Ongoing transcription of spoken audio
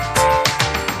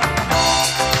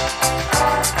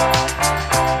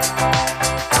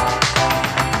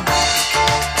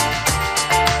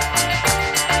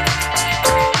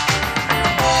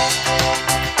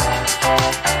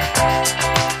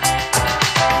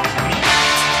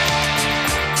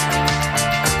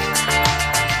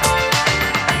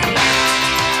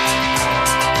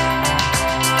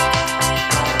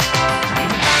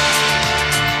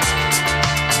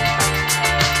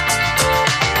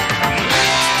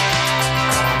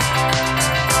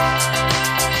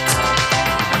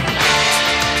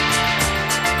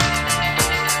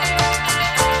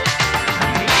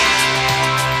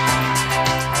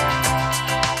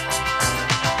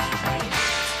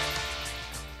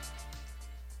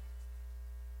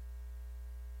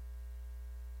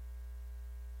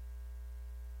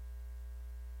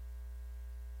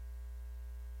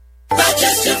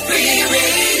Rochester Free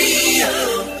Radio,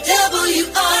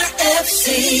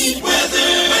 WRFC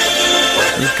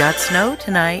weather. We've got snow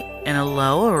tonight and a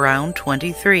low around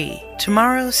 23.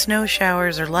 Tomorrow, snow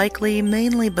showers are likely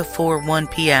mainly before 1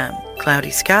 p.m.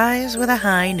 Cloudy skies with a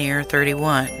high near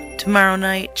 31. Tomorrow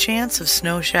night, chance of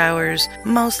snow showers,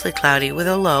 mostly cloudy with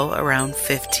a low around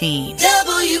 15.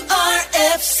 WRFC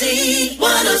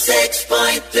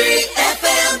 106.3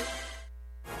 FM.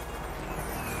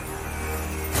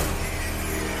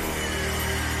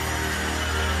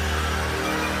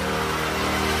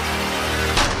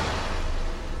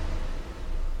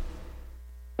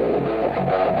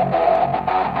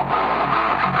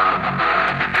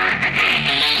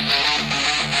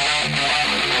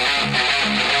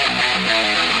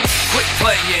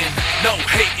 No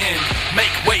hating, make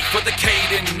way for the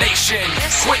Caden Nation.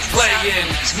 Quit playing,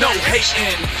 no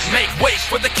hating, make way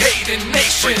for the Caden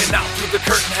Nation. Breaking out through the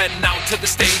curtain, heading out to the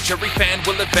stage. Every fan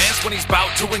will advance when he's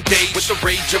about to engage. With the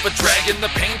rage of a dragon, the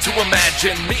pain to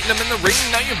imagine. Meeting him in the ring,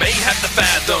 now you may have to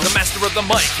fathom. The master of the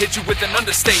mic hit you with an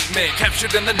understatement.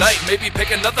 Captured in the night, maybe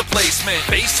pick another placement.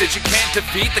 Face it, you can't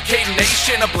defeat the Caden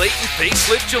Nation. A blatant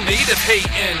facelift you'll need if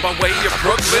hating. By way of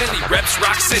Brooklyn, he reps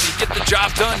Rock City. Get the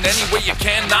job done any way you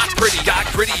can, not pretty. Got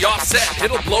gritty offset,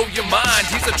 it'll blow your mind.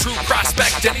 He's a true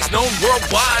prospect and he's known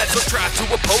worldwide. So try to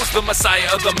oppose the messiah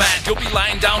of the mat. You'll be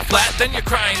lying down flat, then you're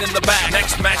crying in the back.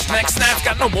 Next match, next snap,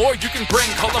 got no more you can bring.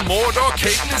 Call him Mordor,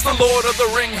 Caden is the Lord of the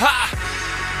Ring. Ha!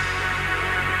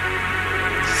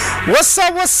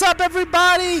 What's up,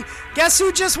 everybody? Guess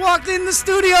who just walked in the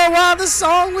studio while the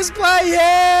song was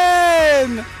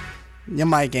playing? Your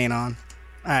mic ain't on.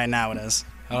 Alright, now it is.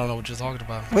 I don't know what you're talking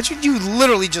about. What you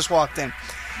literally just walked in.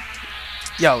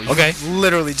 Yo, you okay.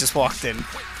 Literally just walked in.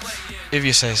 If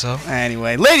you say so.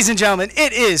 Anyway, ladies and gentlemen,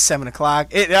 it is 7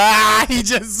 o'clock. He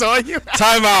just saw you.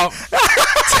 Time out.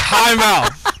 Time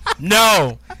out.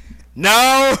 No.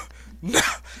 No. No.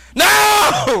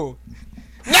 No.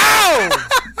 No.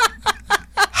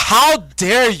 How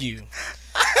dare you?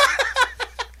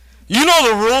 You know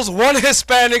the rules. One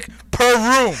Hispanic per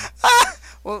room.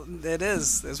 Well, it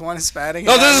is. There's one Hispanic.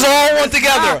 No, this is all one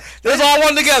together. This is all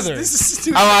one together. This is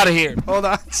stupid. I'm out of here. Hold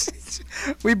on.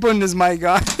 We putting this mic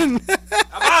on. I'm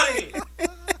out of here.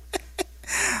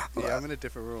 Yeah, I'm in a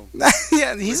different room.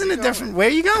 Yeah, he's in a different. Where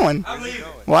are you going? I'm leaving.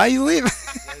 Why are you leaving?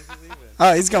 Why is he leaving?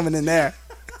 Oh, he's coming in there.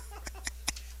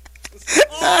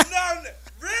 Oh, no.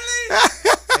 Really?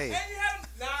 Hey,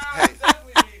 Hey.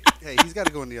 hey, he's got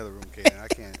to go in the other room, Kaden. I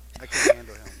can't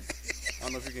handle him. I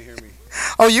don't know if you can hear me.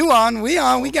 Oh, you on? We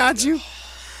on? We got you.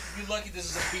 You're lucky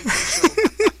this is a PG show.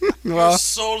 Well, You're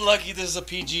so lucky this is a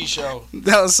PG show.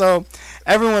 so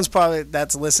everyone's probably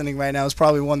that's listening right now is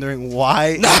probably wondering why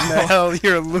in the hell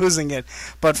you're losing it.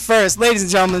 But first, ladies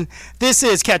and gentlemen, this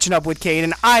is Catching Up with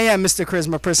Caden. I am Mr.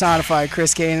 Charisma personified,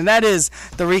 Chris Caden. That is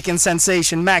the Rican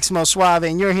sensation, Maximo Suave,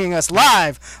 and you're hearing us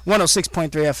live, 106.3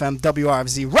 FM,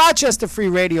 WRFZ,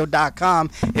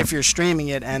 RochesterFreeRadio.com if you're streaming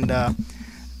it. And,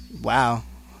 wow,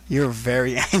 you're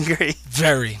very angry.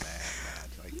 Very.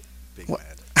 Big mad.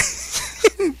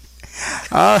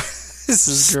 This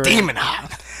is great. Steaming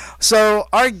hot. So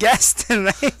our guest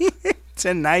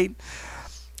tonight,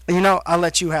 you know, I'll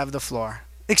let you have the floor.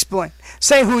 Explain.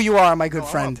 Say who you are, my good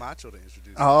friend. I want Macho to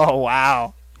introduce Oh,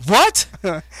 wow. What?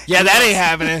 Yeah, that ain't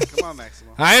happening. Come on,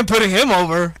 Maximo. I ain't putting him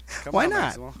over. Why on, not?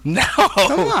 Maximo. No.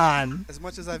 Come on. As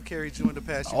much as I've carried you in the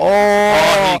past,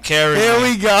 Oh, he carried here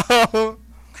me. we go.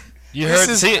 You heard?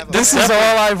 This See, is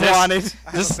all I've wanted.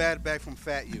 I have a bad bag from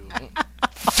Fat You.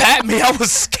 Fat me. I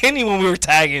was skinny when we were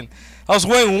tagging. I was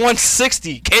weighing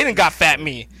 160. Caden got fat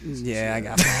me, Yeah, I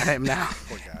got mad at him now.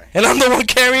 Poor guy. and I'm the one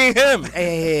carrying him.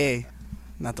 Hey.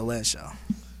 Not the last show.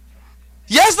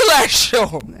 Yes, the last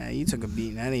show. Nah, you took a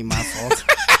beating. That ain't my fault.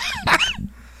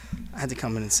 I had to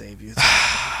come in and save you.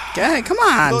 Go ahead, come For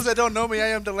on. those that don't know me, I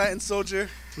am the Latin soldier.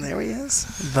 There he is.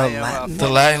 I The am, Latin. The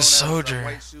formerly Latin known as, soldier.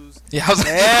 White shoes. Yeah, I was.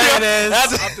 There it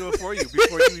is. I'll do it for you.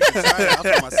 Before you even try it, I'll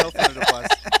throw myself under the bus.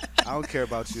 I don't care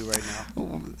about you right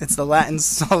now. It's the Latin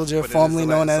soldier, But it is formerly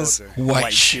the known Latin as soldier.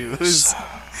 White shoes.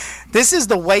 This is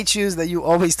the white shoes that you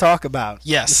always talk about.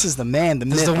 Yes. This is the man, the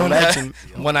This myth, is the the one legend.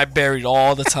 one I buried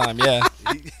all the time. Yeah.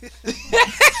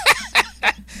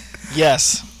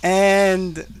 Yes.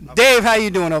 And Dave, how you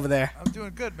doing over there? I'm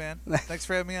doing good, man. Thanks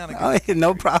for having me on again. Oh, yeah,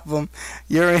 no problem.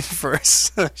 You're in for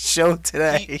a show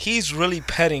today. He's really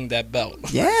petting that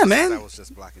belt. Yeah, I man. was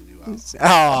just blocking you out.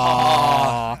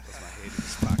 Aww. That's my hated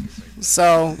blockers right there.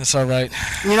 So, It's all right.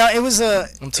 you know, it was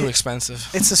I'm too expensive.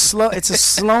 it's a slow night.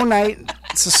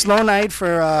 It's a slow night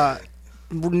for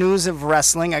news of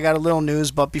wrestling. I got a little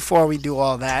news, but before we do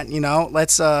all that, you know,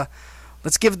 let's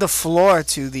give the floor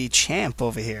to the champ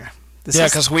over here. Yeah,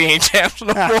 because we ain't champs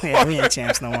no more. yeah, we ain't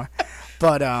champs no more.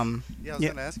 But Yeah, I was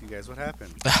gonna ask you guys what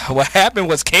happened. What happened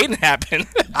was Caden happened.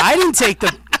 I didn't take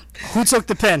the. Who took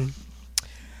the pin?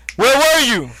 Where were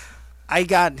you? I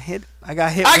got hit. I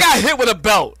got hit. I with got hit with a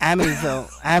belt.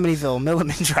 Amityville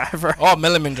Milliman driver. Oh,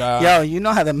 Milliman driver. Yo, you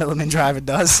know how the Milliman driver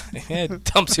does. Yeah, it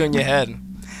dumps you on your head.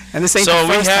 And this ain't So the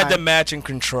we first had the time. match in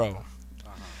control.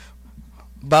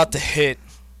 About to hit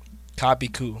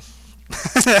Kabiku,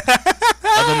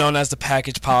 other known as the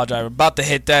package pile driver. About to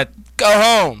hit that. Go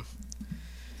home.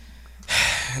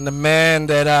 And the man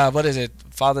that what is it?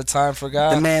 Father Time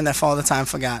forgot. The man that Father Time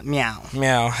forgot. Meow.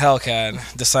 Meow,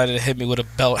 Hellcat decided to hit me with a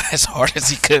belt as hard as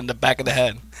he could in the back of the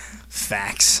head.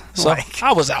 Facts. So Like,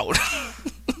 I was out.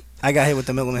 I got hit with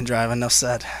the Milliman driver. Enough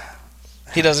said.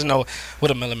 He doesn't know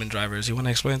what a Milliman driver is. You want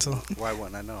to explain to him? Why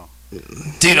wouldn't I know?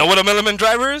 Do you know what a Milliman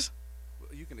driver is?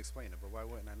 You can explain it, but why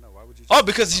wouldn't I know? Why would you? Oh,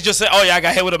 because he just said, "Oh yeah, I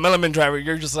got hit with a Milliman driver."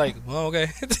 You're just like, "Well, okay."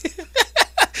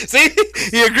 See,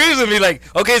 he agrees with me. Like,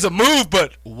 okay, it's a move,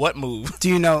 but what move? Do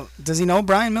you know? Does he know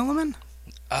Brian Milliman?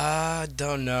 I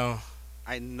don't know.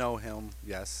 I know him.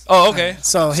 Yes. Oh, okay.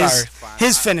 So Sorry. Fine.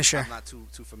 his I'm finisher. not too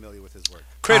familiar with his work.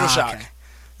 Cradle Ah, shock. okay.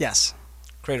 Yes.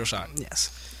 Cradle shock. Yes.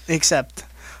 Except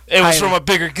It was Highly. from a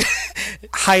bigger.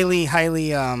 highly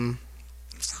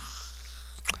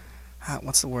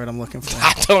what's the word I'm looking for?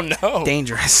 I don't know.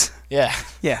 Dangerous. Yeah.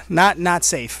 Yeah, not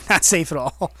safe. Not safe at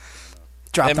all.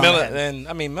 Dropped And, on the head. and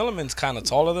I mean, Milliman's kind of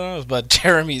taller than us, but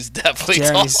Jeremy's definitely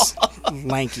Jeremy's tall.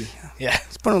 lanky. Yeah.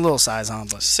 He's putting a little size on,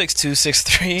 but 6'2",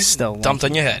 6'3", Still dumped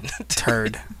on your head.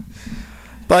 turd.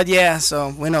 But yeah,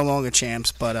 so we're no longer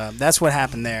champs. But that's what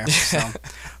happened there. So.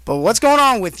 But what's going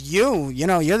on with you? You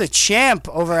know, you're the champ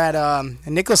over at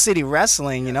Nickel City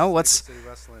Wrestling. You know what's? City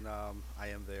Wrestling. I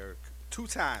am their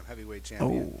two-time heavyweight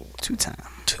champion. Oh, 2-time.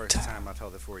 First time I've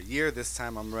held it for a year. This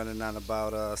time I'm running on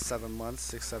about 7 months,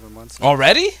 6-7 months.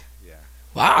 Already? Yeah.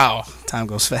 Wow. Time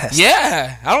goes fast.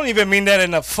 Yeah. I don't even mean that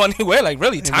in a funny way. Like,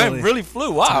 really, time really- really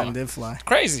flew. Wow. Time did fly.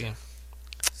 Crazy.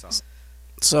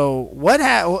 So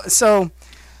what So,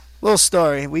 little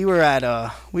story. We were at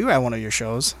one of your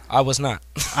shows. I was not.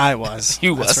 I was.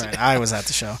 You That's was. right. I was at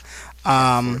the show.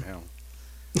 Afford him.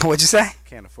 What'd you say?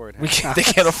 Can't afford him. They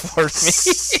can't afford me.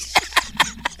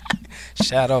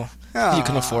 Shadow, you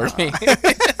can afford me.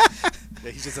 Yeah,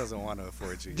 he just doesn't want to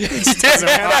afford you. It's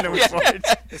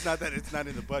not that it's not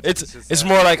in the budget. It's just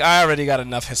more like I already got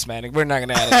enough Hispanic. We're not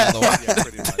gonna add another one. yeah,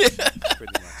 pretty much.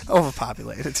 Pretty much.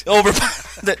 Overpopulated. Over.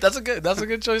 That's a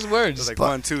good choice of words. It's like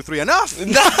 1, 2, 3, enough.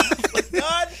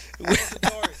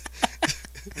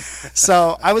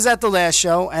 So I was at the last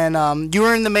show, and you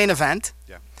were in the main event.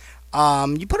 Yeah.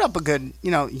 You put up a good,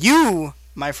 you,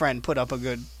 my friend, put up a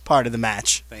good part of the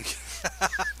match. Thank you.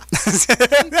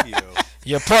 Thank you.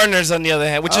 Your partners, on the other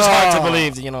hand, which is hard to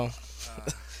believe, Well,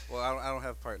 I don't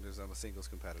have partners. I'm a singles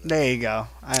competitor. There you go.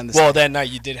 I understand. Well, that night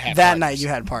you did have that partners. night you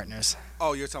had partners.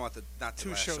 Oh, you're talking about not the 2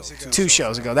 last shows show. ago. 2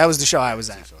 shows ago. That was the show I was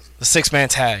at. the 6-man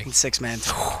tag. 6-man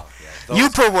team. Those- You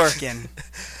put work in.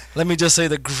 Let me just say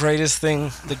the greatest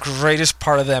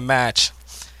part of that match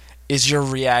is your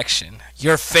reaction,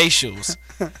 your facials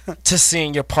to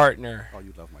seeing your partner. Oh,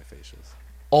 you love my facials.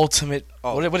 Ultimate.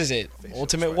 Oh, what is it? facials,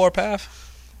 Ultimate right. Warpath?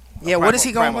 Yeah, what is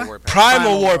he going Primal by? Warpath.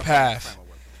 Primal Warpath. Primal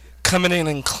Warpath. Coming in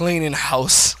and cleaning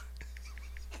house.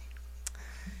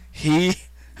 He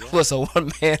was a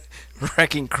one-man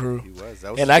wrecking crew. He was.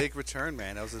 That was And a I- big return,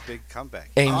 man. That was a big comeback.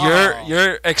 And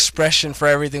your expression for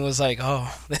everything was like,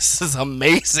 oh, this is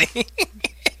amazing.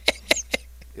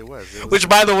 It was. Which,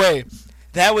 by the way,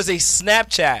 that was a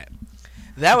Snapchat.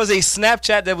 That was a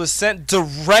Snapchat that was sent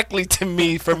directly to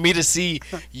me for me to see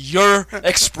your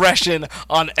expression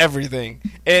on everything.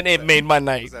 And it made my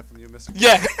night. Was that from you, Mr.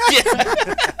 Yeah.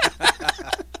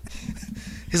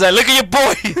 He's like, look at your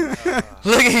boy.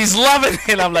 Look, he's loving it.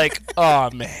 And I'm like, oh,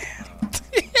 man.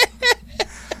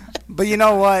 But you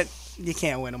know what? You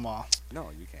can't win them all. No,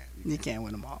 you can't. You can't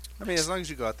win them all. I mean, as long as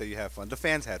you go out there, you have fun. The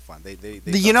fans had fun. They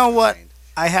You know what? entertained.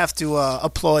 I have to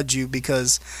applaud you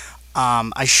because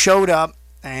I showed up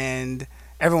and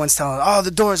everyone's telling, "Oh,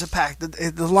 the doors are packed.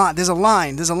 The line, there's a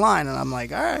line, and I'm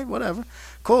like, "All right, whatever,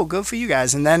 cool, good for you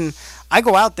guys." And then I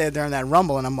go out there during that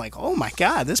Rumble, and I'm like, "Oh my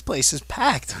God, this place is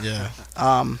packed." Yeah.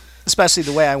 Especially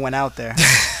the way I went out there.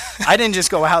 I didn't just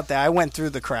go out there; I went through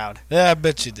the crowd. Yeah, I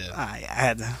bet you did. I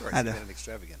had to. Of course, you did an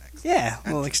extravagant act. Yeah,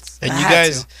 well, And I you had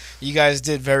guys, to. you guys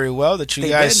did very well. That you They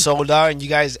guys did. sold out, and you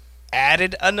guys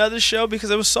added another show because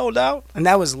it was sold out. And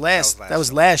that was last. That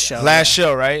was last show. Last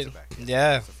show, right? Back-to-back.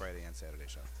 Yeah. It's a Friday and Saturday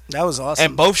show. That was awesome.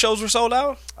 And both shows were sold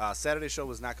out? Saturday show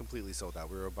was not completely sold out.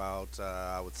 We were about,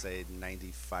 I would say,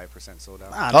 95% sold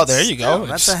out. Oh, there you go.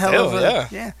 That's a hell of a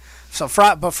yeah. So,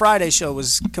 but Friday show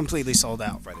was completely sold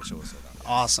out. Friday show was sold out.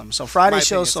 Awesome. So Friday My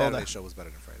show opinion, sold Saturday out. show was better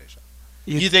than Friday show.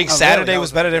 You think oh, Saturday really?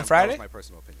 was better than Friday? That was my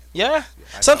personal opinion. Yeah.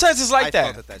 I Sometimes felt- it's like I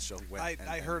that. felt that show went.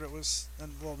 I heard it was a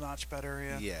little notch better.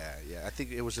 Yeah. Yeah. I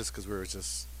think it was just because we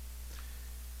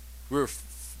were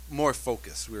more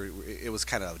focused. It was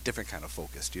kind of a different kind of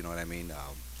focused. You know what I mean?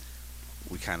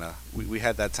 We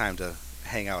had that time to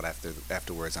hang out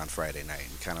afterwards on Friday night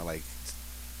and kind of like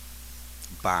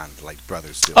bond like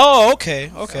brothers do. Oh,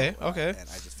 okay. Okay. So, Okay. And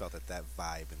I just felt that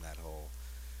vibe and that whole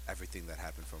everything that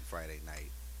happened from Friday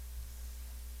night.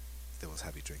 There was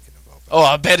heavy drinking involved. Oh,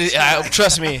 I bet it.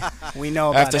 Trust me. We know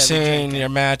about After heavy seeing drinking. your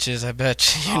matches, I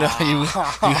bet you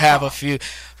have a few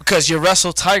because you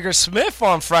wrestled Tiger Smith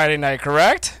on Friday night,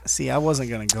 correct? See, I wasn't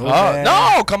gonna go Oh there.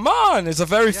 no! Come on, it's a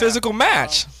very physical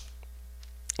match.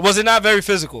 Was it not very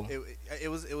physical? It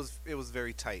was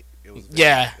very tight. It was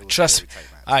Yeah, it was trust very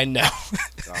tight match. I know.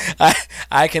 So,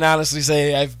 I can honestly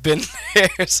say I've been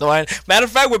there. So matter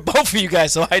of fact, with both of you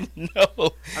guys, so I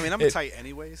know. I mean, I'm tight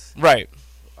anyways. Right.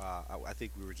 I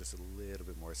think we were just a little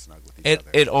bit more snug with each It other.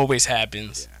 it always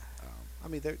happens. Yeah. I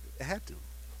mean, it had to.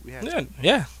 We had Yeah. to.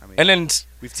 Yeah. I mean, And then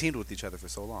we've teamed with each other for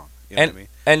so long. You know And- what I mean?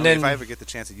 and I mean, then- if I ever get the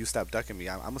chance and you stop ducking me,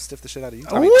 I'm gonna stiff the shit out of you.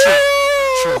 I Woo!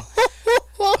 mean,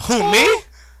 Who, me?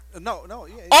 no,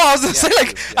 yeah. Oh, I was gonna say, like,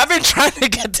 you, I've been trying to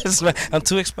get this man. I'm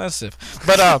too expensive.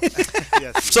 But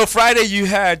yes, so Friday you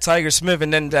had Tiger Smith,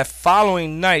 and then that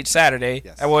following night, Saturday,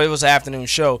 Yes. well, it was an afternoon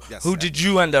show. Yes, Who did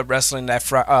you end up wrestling that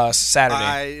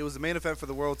Saturday? it was the main event for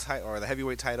the world title or the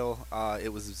heavyweight title.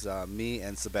 It was me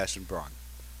and Sebastian Braun.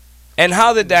 And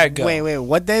how did that go? Wait,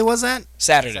 what day was that?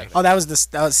 Saturday. Oh, that was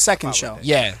the second Follow show. day.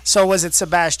 Yeah. So was it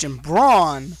Sebastian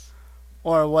Braun,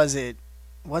 or was it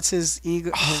what's his ego?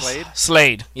 Slade.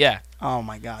 Slade. Yeah. Oh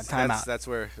my God! Time out. That's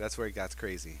where it got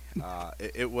crazy.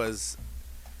 It was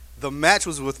the match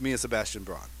was with me and Sebastian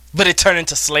Braun. But it turned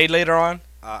into Slade later on.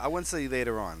 I wouldn't say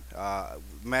later on.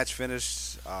 Match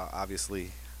finished.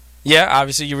 Obviously, Yeah.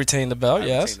 Obviously, you retained the belt. I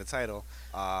Yes. retained the title.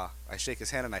 I shake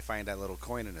his hand and I find that little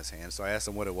coin in his hand. So I asked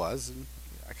him what it was, and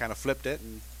I kind of flipped it,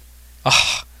 and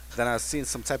Ah. then I was seeing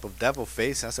some type of devil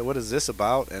face. I said, "What is this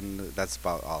about?" And that's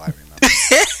about all I remember.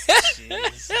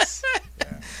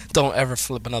 Don't ever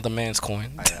flip another man's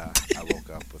coin. I woke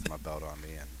up with my belt on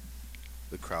me and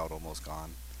the crowd almost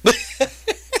gone.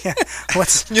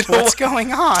 What's You know what's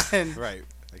going on? Right.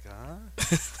 Like, huh?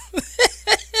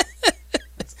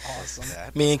 Awesome.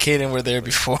 Me and Kaden were there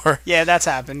before Yeah, that's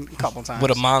happened a couple times.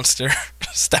 with a monster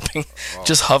stepping, Oh.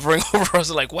 just hovering over us.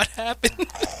 Like, what happened?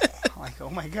 Like, oh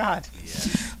my God.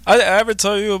 I ever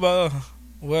tell you about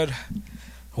what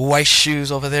White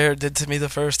Shoes over there did to me the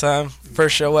first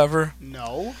first show ever?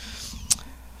 No.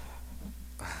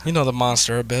 You know the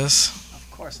Monster Abyss.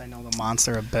 Of course, I know the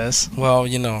Monster Abyss. Well,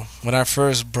 you know, when I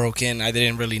first broke in, I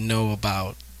didn't really know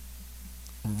about.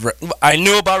 I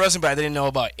knew about wrestling, but I didn't know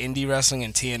about indie wrestling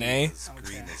and TNA. It's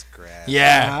green as grass.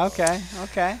 Yeah.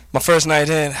 Okay. My first night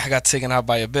in, I got taken out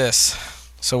by Abyss.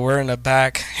 So we're in the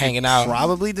back hanging out.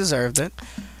 Probably deserved it.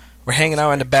 We're hanging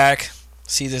out in the back.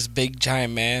 See this big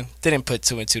giant man. Didn't put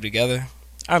two and two together.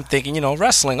 I'm thinking, you know,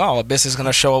 wrestling. Oh, Abyss is going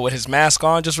to show up with his mask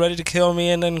on, just ready to kill me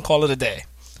and then call it a day.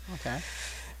 Okay.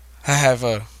 I have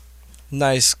a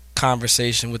nice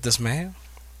conversation with this man.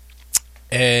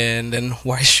 And then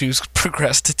White Shoes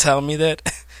progressed to tell me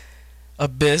that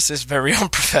Abyss is very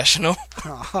unprofessional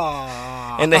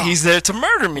and that he's there to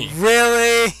murder me.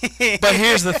 Really? But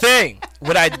here's the thing.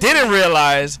 What I didn't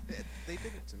realize They did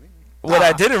it to me. was They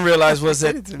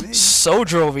that did it to me.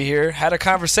 Soldier over here had a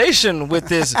conversation with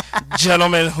this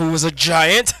gentleman who was a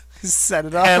giant Set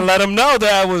it up. and let him know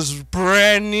that I was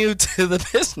brand new to the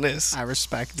business. I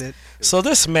respect it. So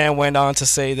this man went on to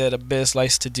say that Abyss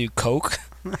likes to do coke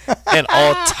and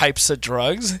all types of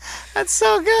drugs, That's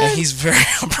so good. and he's very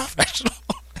unprofessional.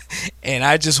 And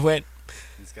I just went,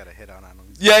 He's got a hit on him.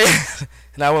 yeah.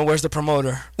 And I went, where's the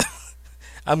promoter?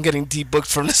 I'm getting debooked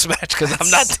from this match because I'm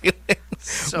not dealing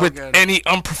so with good. any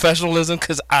unprofessionalism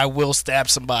because I will stab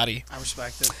somebody. I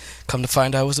respect it. Come to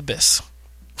find out it was Abyss.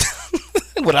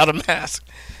 Without a mask.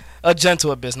 A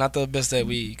gentle Abyss, not the Abyss that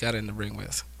we got in the ring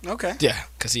with. Okay. Yeah,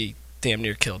 because he damn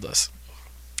near killed us.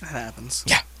 That happens.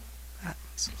 Yeah.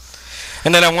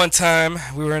 And then at one time,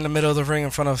 we were in the middle of the ring in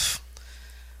front of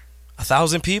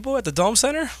 1,000 people at the Dome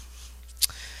Center.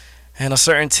 And a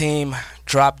certain team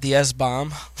dropped the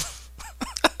S-bomb.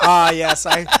 Ah, yes.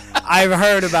 I I've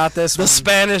heard about this The one.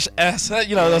 Spanish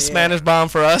the Spanish bomb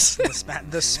for us.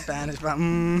 The Spanish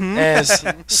bomb. And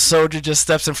Soldier just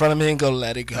steps in front of me and go,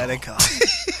 let it go. Let it go.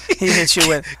 He hits you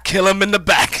with, Kill him in the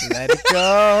back. let it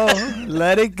go,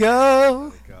 let it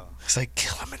go. Go. It's like,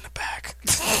 kill him in the back.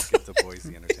 Get the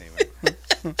Boise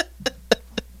Entertainment.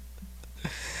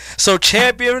 So,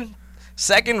 champion,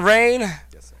 second reign,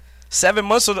 Yes, sir. 7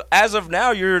 months. So, as of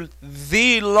now, you're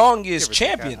the longest Give or take.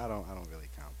 champion. I don't really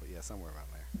count, but yeah, somewhere around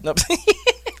there. Nope.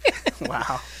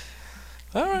 Wow.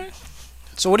 All right.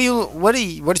 So what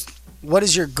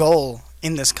is your goal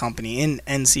in this company in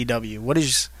NCW? What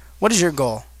is your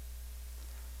goal?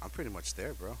 I'm pretty much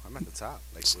there, bro. I'm at the top.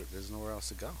 Like, there's nowhere else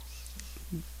to go.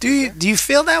 Do you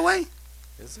feel that way?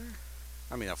 Is there?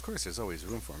 I mean, of course, there's always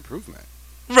room for improvement.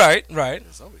 Right.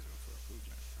 There's always room for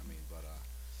improvement. I mean, but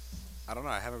I don't know.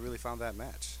 I haven't really found that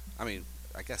match. I mean,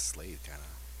 I guess Slade kind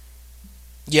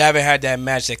of. You haven't had that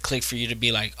match that clicked for you to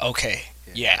be like, okay,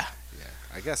 yeah.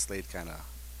 I guess Slade kind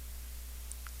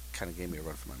of gave me a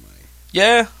run for my money.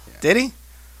 Yeah. Did he?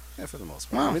 Yeah, for the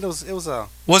most part. Wow. I mean, it was a.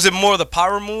 Was it more the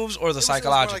power moves or the It was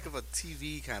psychological? more like of a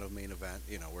TV kind of main event,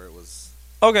 where it was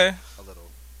Okay. a little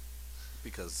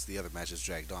because the other matches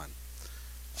dragged on.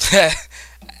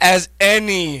 As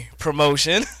any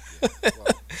promotion, Well,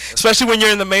 especially when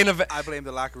you're in the main event. I blame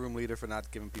the locker room leader for not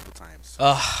giving people time. So.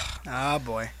 Ah,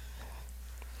 boy.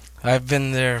 I've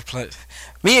been there.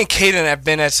 Me and Kaden have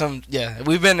been at some. Yeah,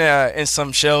 we've been in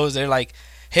some shows. They're like,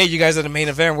 "Hey, you guys are the main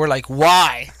event." We're like,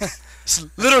 "Why?" It's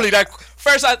literally that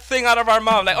first thing out of our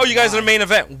mouth. Like, "Oh, you guys are the main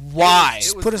event. Why?"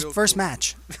 It was Put his real first cool.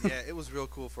 match. Yeah, it was real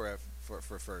cool for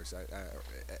first.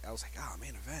 I was like,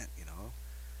 main event,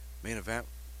 main event,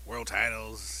 world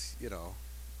titles,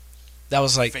 That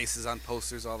was like faces on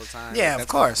posters all the time. Yeah, Like, of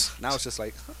that's course. cool. Now it's just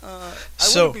like, I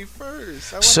So- want to be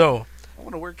first. so. I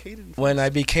want to work Caden. When I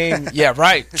became, yeah,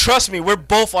 right. Trust me, we're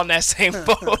both on that same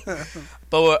boat.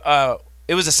 But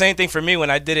it was the same thing for me when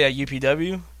I did it at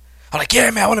UPW. I'm like,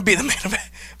 yeah, man, I want to be the main event.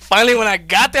 Finally, when I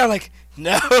got there, I'm like,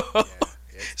 no. Yeah,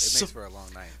 it So- makes for a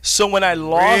long night. So when I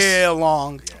lost, Real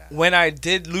long. Yeah. when I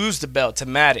did lose the belt to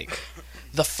Matic,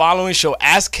 the following show,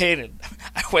 as Kaden,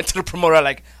 I went to the promoter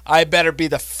like, I better be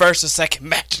the first or second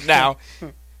match now.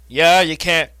 Yeah, you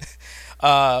can't.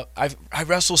 I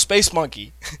wrestled Space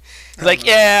Monkey. He's like,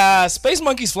 yeah, Space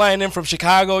Monkey's flying in from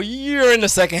Chicago. You're in the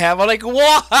second half. I'm like,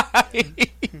 why?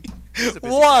 He's a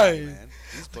busy Why? guy, man.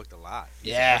 He's booked a lot.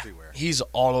 He's Yeah, everywhere. he's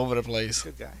all over the place.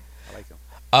 Good guy. I like him.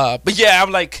 But yeah,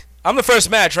 I'm like, I'm the first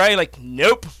match, right? Like,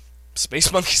 nope.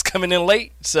 Space Monkey's coming in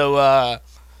late. So,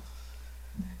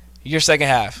 your second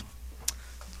half.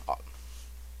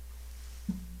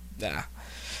 Nah.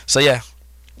 So, yeah.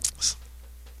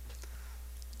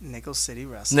 Nickel City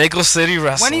Wrestling. Nickel City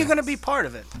Wrestling. When are you going to be part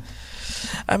of it?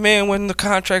 I mean, when the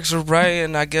contracts are right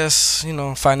and I guess,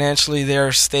 financially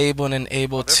they're stable and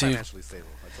able They're to. financially stable.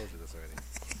 I told you this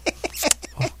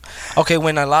already. Okay,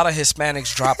 when a lot of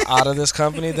Hispanics drop out of this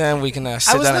company, then we can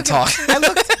sit down and talk.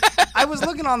 I was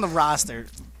looking on the roster.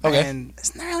 Okay. And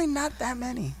it's really not that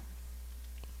many.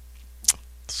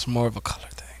 It's more of a color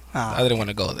thing. Oh, I didn't want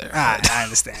to go there. I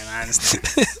understand.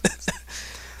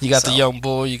 You got So- the Young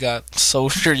Bull, you got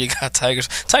Soldier, you got Tiger.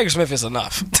 Tiger Smith is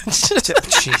enough.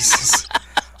 Jesus.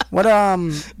 What Yeah,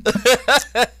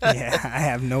 I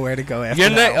have nowhere to go after Your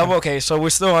that one. okay, so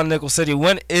we're still on Nickel City.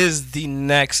 When is the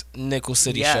next Nickel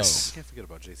City Yes. Can't forget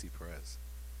about JC Perez.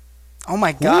 Oh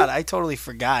my God, I totally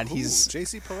forgot. He's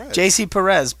JC Perez. JC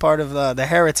Perez, part of the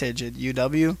Heritage at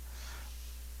UW. show?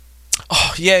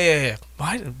 Oh yeah.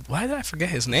 Why did I forget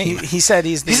his name? He said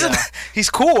he's the. He's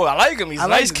cool. I like him. He's I a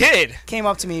like nice him. kid. Came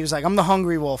up to me. He was like, "I'm the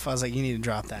Hungry Wolf." I was like, "You need to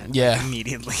drop that." Yeah.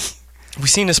 Immediately. We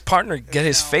seen his partner get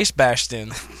his now- face bashed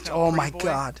in. Oh my Pretty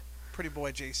boy. God. Pretty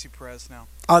boy JC Perez now.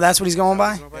 Oh, that's what he's going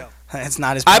by. Yeah. It's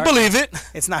not his. I Partner. believe it.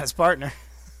 It's not his partner.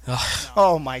 Ugh.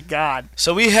 Oh my God.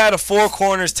 So we had a four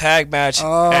corners tag match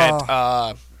Oh.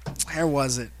 at Where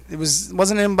was it?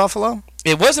 Wasn't it in Buffalo?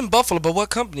 it wasn't Buffalo, but what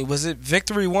company? Was it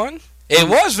Victory One? It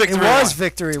was Victory It was One.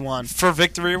 Victory One. For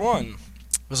Victory One.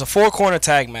 It was a four corner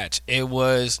tag match. It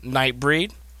was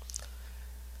Nightbreed.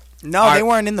 No, they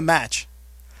weren't in the match.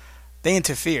 They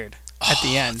interfered at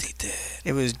the end. They did.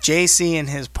 It was JC and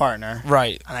his partner.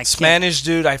 Right. And I can't- Spanish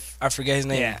dude, I forget his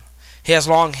name. Yeah. He has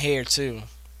long hair too.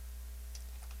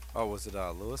 Oh, was it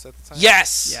Lewis at the time?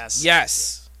 Yes. Yes.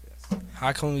 Yes.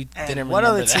 How come we And didn't what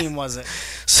remember other that? team was it?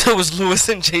 So it was Lewis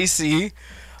and JC.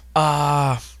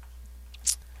 Oh,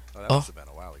 that Oh. must have been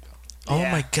a while ago. Oh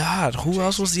Yeah. my God. Who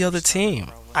else was the other team?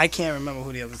 Probably. I can't remember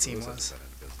who the other team was.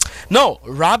 No,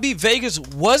 Robbie Vegas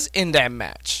was in that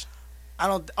match. I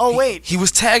don't. Oh wait. He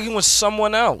was tagging with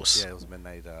someone else. Yeah, it was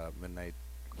Midnight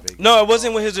Vegas. No, it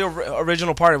wasn't with his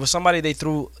original partner. It was somebody they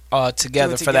threw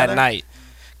together for that together? night.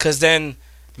 Because then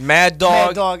Mad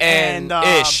Dog, and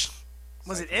Ish.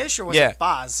 Was it Ish or was Yeah. it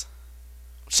Boz?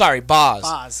 Sorry, Boz.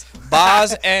 Boz.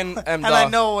 Boz and And I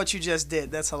know what you just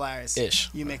did. That's hilarious. Ish.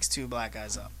 You mixed two black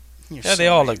guys up. You're Yeah, they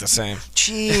so all mean. look the same.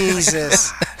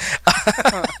 Jesus.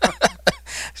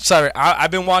 Sorry,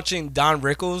 I've been watching Don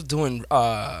Rickles doing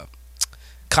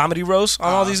comedy roast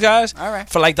on all these guys All right.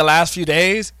 for like the last few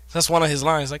days. That's one of his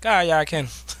lines. Like, yeah, I can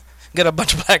get a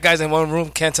bunch of black guys in one room,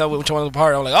 can't tell which one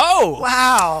apart. I'm like, oh,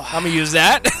 Wow. I'm gonna use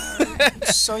that.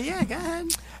 So yeah, go ahead.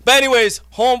 But anyways,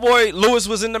 homeboy Lewis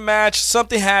was in the match.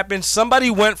 Something happened. Somebody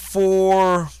went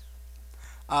for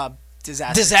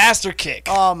Disaster. kick.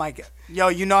 Oh my god. Yo,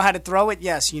 you know how to throw it?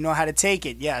 Yes. You know how to take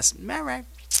it? Yes. All right.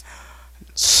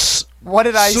 What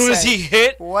did I As say? soon as he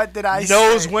hit, What did I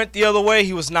nose say? went the other way.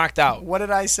 He was knocked out. What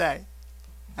did I say?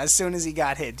 As soon as he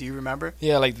got hit, do you remember?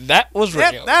 Yeah, like that was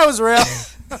real. Yep, that was real.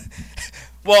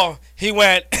 Well, he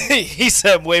went. He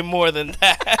said way more than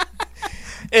that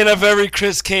in a very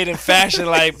Chris Caden fashion.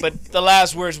 Like, but the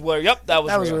last words were, "Yep, that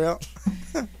was That was real."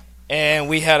 real. And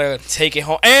we had to take it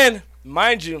home. And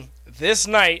mind you, this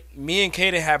night, me and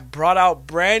Caden have brought out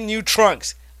brand new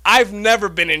trunks. I've never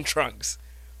been in trunks,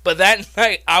 but that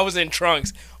night I was in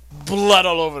trunks, blood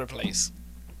all over the place.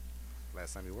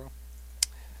 Last time you were.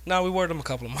 No, we wore them a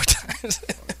couple of more times.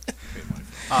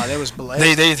 Oh, there was blood.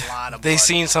 they A lot of they blood.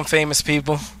 seen some famous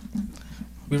people.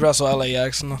 We wrestled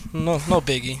LAX. No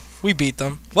biggie. We beat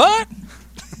them. What?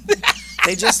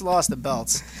 They just lost the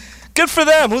belts. Good for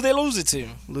them. Who they lose it to?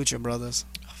 Lucha Brothers.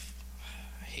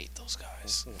 I hate those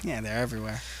guys. Yeah, they're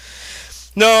everywhere.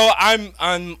 No,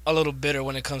 I'm a little bitter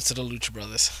when it comes to the Lucha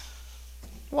Brothers.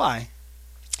 Why?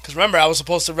 Because remember, I was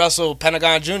supposed to wrestle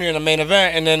Pentagon Jr. in the main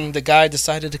event, and then the guy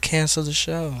decided to cancel the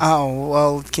show. Oh,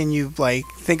 well, can you, like,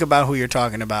 think about who you're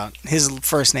talking about? His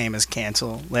first name is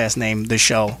Cancel, last name, The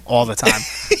Show, all the time.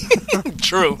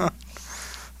 True.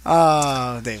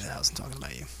 David House, I'm talking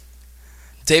about you.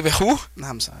 David who?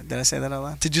 I'm sorry. Did I say that out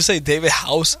loud? Did you say David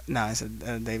House? No, I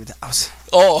said David House.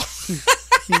 Oh.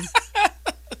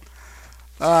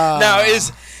 Now,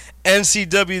 is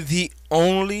NCW the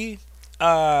only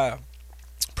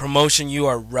promotion you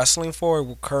are wrestling for,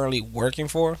 or currently working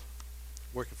for?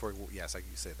 Working for, yes, I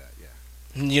can say that,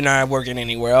 yeah. You're not working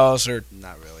anywhere else, or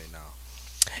Not really, no.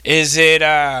 is it? 3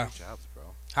 jobs, bro.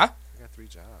 Huh? I got 3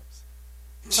 jobs.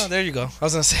 Oh, there you go. I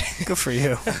was gonna say. Good for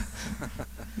you.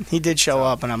 He did show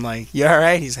up, and I'm like, you all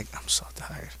right? He's like, I'm so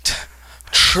tired.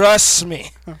 Trust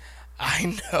me,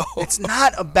 I know. It's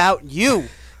not about you.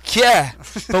 Yeah,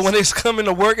 but when it's coming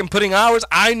to work and putting hours,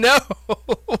 I know.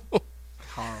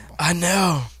 Horrible. I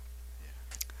know.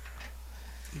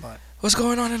 But What's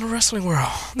going on in the wrestling world?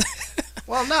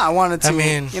 well, no, I wanted to. I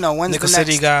mean, you know, when's Nickel the next?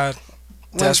 City got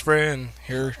when's- desperate, and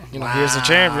here's the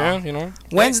champion. You know.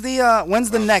 When's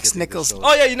the next Good thing Nichols? this show-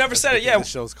 Oh yeah, you never that's said the it. thing, Yeah. The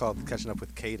show's called Catching Up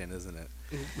with Caden, isn't it?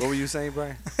 What were you saying,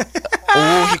 Brian?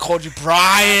 Oh, he called you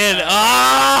Brian.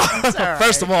 Ah. all right.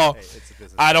 First of all, Hey, it's a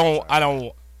business.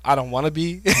 I don't want to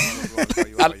be.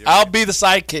 You're I'll be the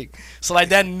sidekick. So like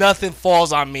that, nothing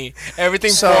falls on me.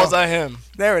 Everything So- falls on him.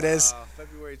 There it is.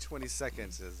 February 22nd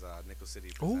is Nickel City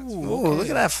presents. Ooh, look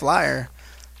at that flyer.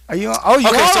 Are you? Oh, you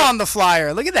Okay, are so- on the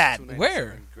flyer. Look at that. 297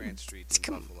 Where? Grant Street in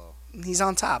Come- Buffalo. He's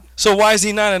on top. So why is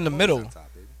he not in the Always middle? on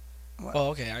top, baby. Oh,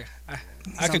 okay.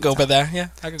 I on could go top. with that. Yeah,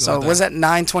 I could go. So with was that. that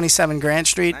 927 Grant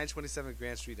Street? 927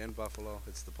 Grant Street in Buffalo.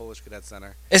 It's the Polish Cadet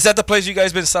Center. Is that the place you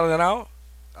guys been selling it out?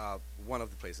 One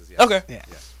of the places, yeah. Okay. Yeah.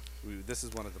 This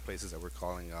is one of the places that we're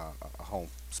calling a home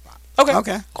spot. Okay.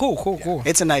 Okay. Cool.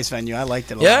 It's a nice venue. I liked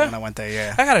it a Yeah? lot when I went there.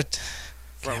 Yeah. I gotta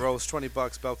Front row is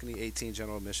 $20, balcony 18,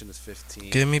 general admission is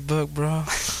 15. give me book, bro.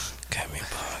 Give me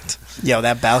book. Yo,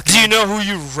 that balcony. Do you know who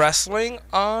you wrestling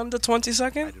on the I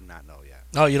 22nd? do not know yet.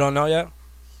 Oh, you don't know yet?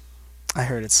 I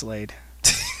heard it's Slade.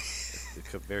 It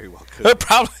could very well could. be.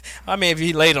 Probably. I mean, if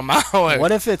he laid them out.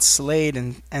 What if it's Slade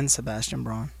and Sebastian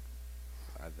Braun?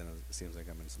 Then it seems like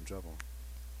I'm in some trouble.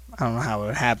 I don't know how it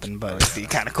would happen, but it'd be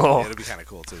kind of Yeah, cool. it'd be kind of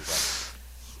cool too. But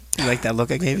You like that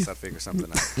look I I gave you? guess I'll figure something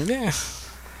out. Yeah.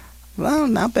 Well,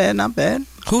 not bad, not bad.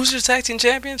 Who's your tag team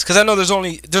champions? Because I know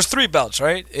there's 3 belts,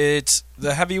 right? It's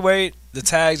the heavyweight, the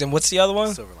tags, and what's the other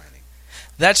one? Silver lining.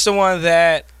 That's the one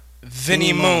that Vinny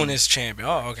Vinny Moon Moon. is champion.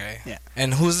 Oh, okay. Yeah.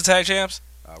 And who's the tag champs?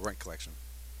 Rent collection.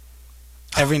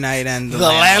 Every night and The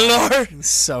landlord.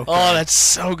 So good. Oh, that's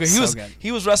so good. So good.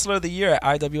 He was wrestler of the year at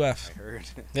IWF. I heard.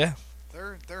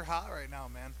 They're hot right now,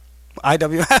 man.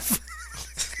 IWF.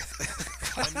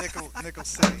 Nickel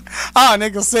City. Oh,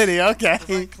 Nickel City. The Okay.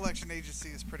 Rent Collection Agency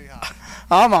is pretty hot.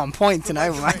 I'm on point tonight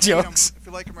If with you my like 'em or hate 'em- jokes. If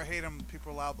you like them or hate them, people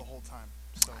were loud the whole time.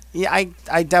 So Yeah,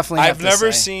 I definitely. I've have to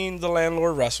never say. seen the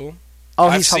landlord wrestle. Oh,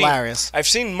 I've he's seen- hilarious. I've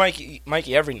seen Mikey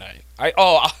every night.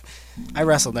 I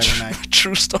wrestled every night.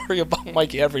 True story about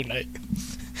Mikey every night.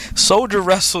 Soldier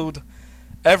wrestled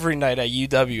every night at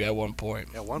UW at one point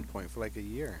At one point, for like a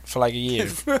year. for like a year.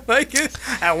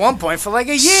 At one point for like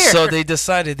a year. So they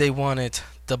decided they wanted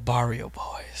the Barrio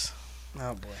Boys.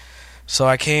 Oh boy. So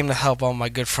I came to help out my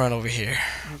good friend over here,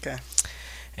 Okay.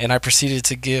 and I proceeded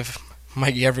to give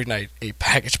Mikey every night a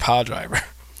package pile driver.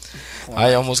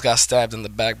 I almost got stabbed in the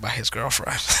back by his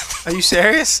girlfriend. Are you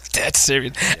serious? That's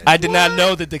serious. I did not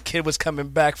know that the kid was coming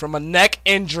back from a neck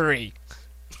injury.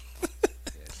 Yeah,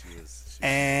 she was.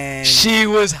 And She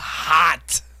was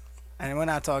hot. and we're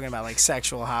not talking about like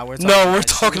sexual hot. We're talking No, about we're she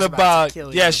talking was to about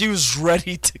kill yeah, you. she was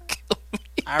ready to kill me.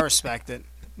 I respect it.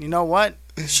 You know what?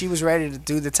 She was ready to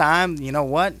do the time. You know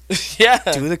what? Yeah.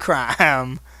 Do the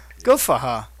crime. Good for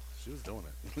her. She was doing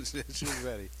it. She was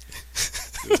ready.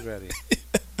 She was ready.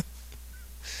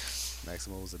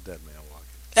 Maximo was a dead man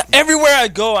walking. Everywhere I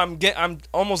go, I'm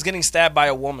almost getting stabbed by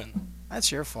a woman.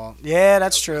 That's your fault. Yeah,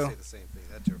 that's I was gonna true. say the same thing.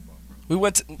 That's your fault, bro.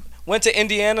 We went to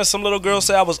Indiana. Some little girl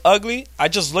said I was ugly. I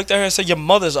just looked at her and said, "Your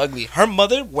mother's ugly." Her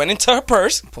mother went into her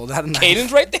purse. Pulled out a knife.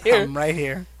 Caden's right there. I'm right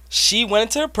here. She went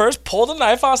into her purse, pulled a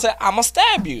knife out, and said, "I'm gonna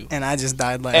stab you." And I just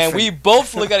died laughing. And we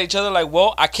both look at each other like,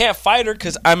 well, I can't fight her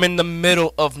because I'm in the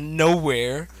middle of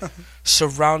nowhere,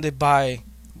 surrounded by.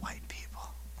 white people.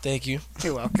 Thank you.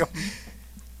 You're welcome.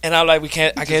 And I'm like,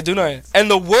 I can't do nothing. And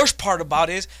the worst part about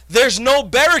it is, there's no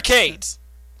barricades.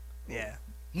 Yeah.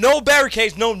 No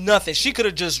barricades, no nothing. She could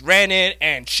have just ran in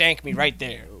and shanked me right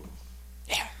there.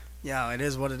 Yeah, it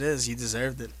is what it is. You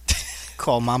deserved it.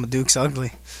 Call Mama Dukes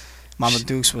ugly. Mama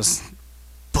Dukes was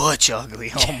butch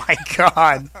ugly. Oh my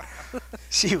God.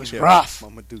 She was rough.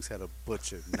 Mama Dukes had a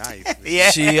butcher knife.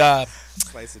 Yeah. She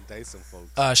Slice and dice some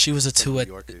folks. she was a Some 2 New at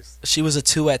Yorkers. she was a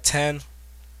 2 at 10,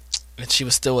 and she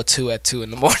was still a 2 at 2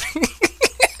 in the morning.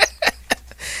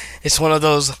 It's one of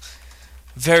those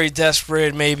very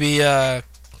desperate, maybe a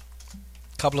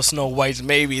couple of Snow Whites,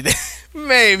 maybe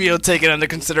you'll take it under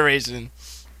consideration.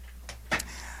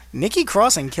 Nikki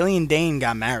Cross and Killian Dane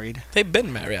got married. They've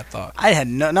been married, I thought. I had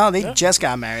no, they Yeah. just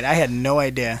got married. I had no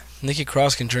idea. Nikki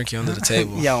Cross can drink you under the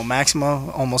table. Yo,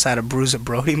 Maximo almost had a Bruiser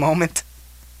Brody moment.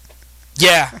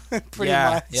 Yeah, Pretty yeah,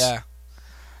 much. yeah.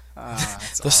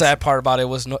 That's The sad part about it it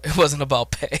wasn't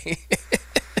about pay.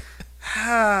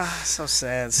 so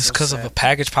sad. It's So because of sad. a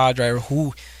package pile driver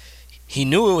who he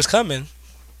knew it was coming.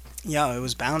 Yo, it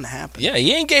was bound to happen. Yeah,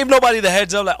 he ain't gave nobody the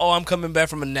heads up like, oh, I'm coming back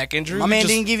from a neck injury. My We man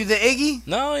just- didn't give you the Iggy?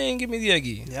 No, he ain't give me the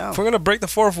Iggy. Yeah. If we're gonna break the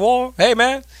fourth wall, hey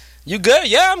man, you good?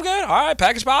 Yeah, I'm good. All right,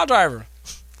 package pile driver.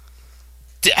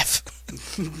 Death.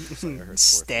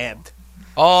 Stabbed.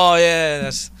 Oh yeah,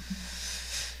 that's.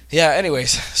 Yeah.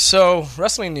 Anyways, so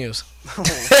wrestling news.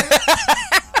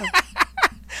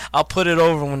 I'll put it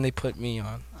over when they put me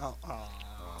on. Oh, Oh,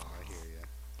 I hear you.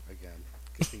 Again,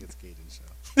 good thing it's Gaden show.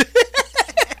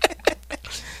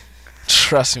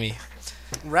 Trust me.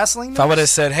 Wrestling If I would have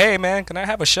news? said, "Hey man, can I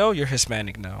have a show?" You're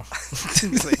Hispanic now.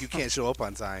 It's like you can't show up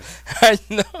on time. I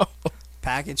know.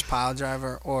 Package pile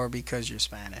driver or because you're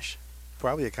Spanish?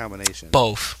 Probably a combination.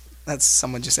 Both. That's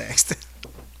someone just asked.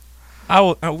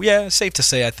 Yeah, safe to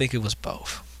say, I think it was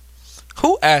both.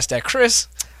 Who asked that, Chris?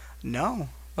 No.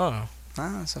 Oh no,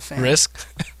 Ah, it's a fan. Risk.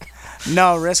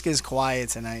 No, Risk is quiet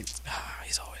tonight.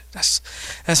 He's always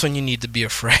that's when you need to be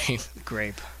afraid.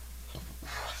 Grape.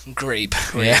 Grape.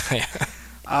 Yeah.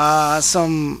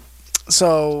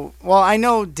 Well, I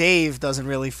know Dave doesn't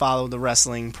really follow the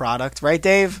wrestling product, right,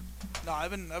 Dave? no,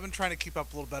 I've been trying to keep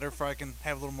up a little better so I can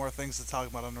have a little more things to talk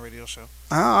about on the radio show.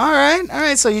 Oh, all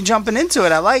right. So you're jumping into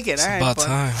it. I like it. It's all right, about but-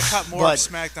 time. I caught more But-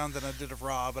 of SmackDown than I did of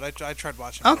Raw, but I tried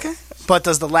watching. Okay. But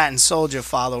does the Latin Soldier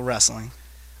follow wrestling?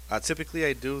 Typically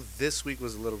I do. This week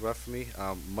was a little rough for me.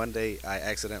 Monday, I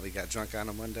accidentally got drunk on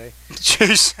a Monday.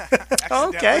 Jeez.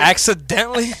 Okay.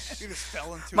 Accidentally. You just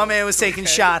fell into My a man was taking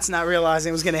cocaine. shots, not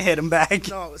realizing it was going to hit him back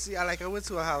No, see, I went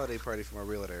to a holiday party for my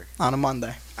realtor on a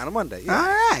Monday. on a Monday. Yeah. All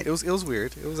right. It was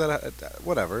weird. It was at a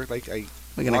whatever. Like I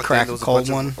We're going to walked crack in, there a was cold bunch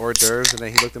of one. hors d'oeuvres, and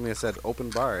then he looked at me and said, "Open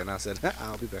bar," and I said,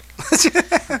 "I'll be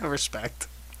back." Respect.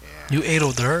 You ate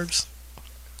hors d'oeuvres?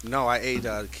 No, I ate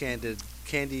candy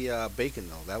bacon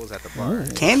though. That was at the bar.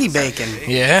 Candy bacon.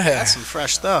 Yeah. That's some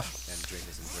fresh stuff. And drinks.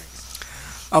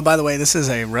 Oh, by the way, this is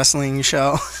a wrestling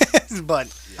show,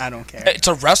 but I don't care. It's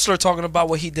a wrestler talking about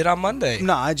what he did on Monday.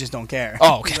 No, I just don't care.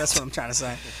 Oh, okay. That's what I'm trying to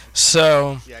say.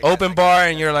 So, Yeah, I got- open I bar, got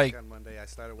and you're drunk like, on Monday, I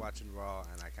started watching Raw,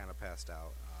 and I kind of passed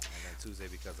out. And then Tuesday,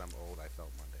 because I'm old, I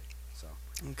felt Monday. So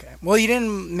Okay. Well, you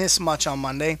didn't miss much on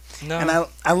Monday, No. and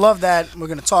I love that. We're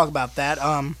going to talk about that.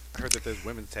 I heard that there's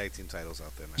women's tag team titles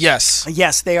out there now. Yes.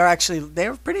 Yes, they are actually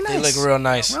they're pretty They nice. look real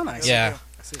nice. Real nice. Yeah.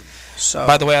 I see them. So,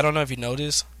 By the way, I don't know if you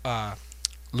noticed,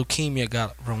 leukemia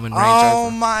got Roman Reigns oh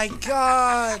over. my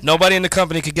God! Nobody in the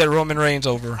company could get Roman Reigns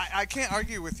over. I can't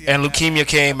argue with you. And on that. leukemia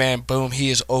came, and boom, he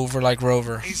is over like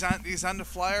Rover. He's on the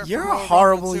flyer. You're for a Royal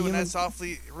horrible Rumble too, human- And that's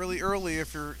awfully really early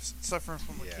if you're suffering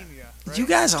from leukemia. Right? You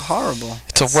guys are horrible.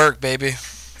 It's a work, baby.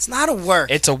 It's not a work.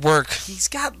 It's a work. He's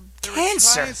got They were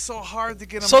cancer. trying so hard to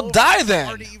get him So over. die It's then.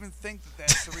 hard to even think that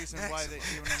that's the reason why they. You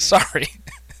know what I mean? Sorry.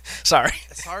 Sorry.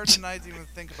 It's hard tonight to even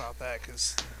think about that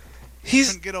because He's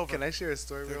couldn't get over. Can it. I share a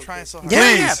story? They're real trying quick? so hard. Yeah,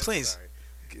 Please. yeah, please.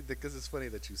 Sorry. Because it's funny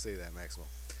that you say that, Maxwell.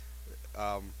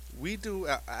 We do.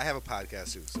 I have a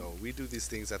podcast too, so we do these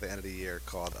things at the end of the year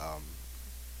called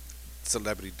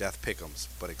Celebrity Death Pick'ems,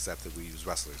 but except that we use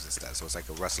wrestlers instead. So it's like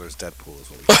a wrestler's Deadpool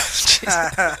is what we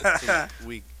call it. So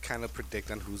we kind of predict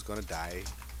on who's going to die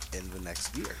in the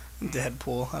next year.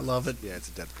 Deadpool. I love it. Yeah, it's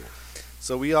a Deadpool.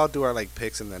 So we all do our like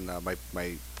picks, and then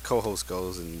my co-host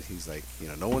goes and he's like,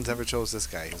 no one's ever chose this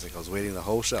guy. He's like, I was waiting the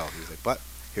whole show. He's like, but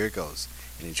here it goes,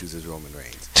 and he chooses Roman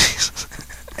Reigns.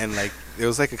 And like there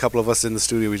was like a couple of us in the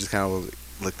studio. We just kind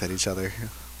of looked at each other.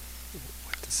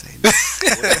 What to say?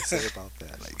 What do I say about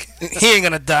that? Like, he ain't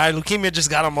gonna die. Leukemia just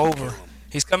got him over.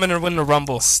 He's coming to win the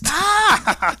Rumble.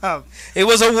 Stop! It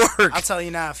was a work. I'll tell you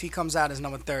now. If he comes out as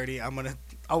number 30, I'm gonna.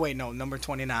 Oh wait, no, number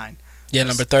 29. Yeah,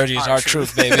 number 30 is our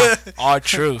truth, baby. Our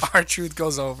truth. Our truth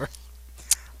goes over.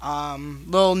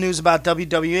 Little news about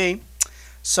WWE.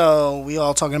 So we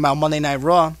all talking about Monday Night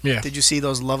Raw. Yeah. Did you see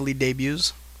those lovely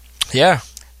debuts? Yeah.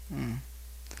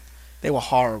 They were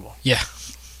horrible. Yeah.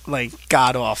 Like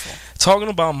god awful. Talking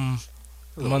about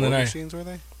the Monday War night. Machines were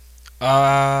they?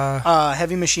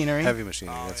 Heavy Machinery. Heavy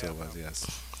Machinery. That's what it was.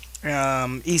 Yes.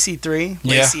 EC3.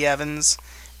 Yeah. Lacey Evans.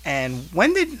 And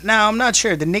when did? Now I'm not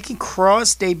sure. Did Nikki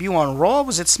Cross debut on Raw? Or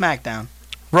was it SmackDown?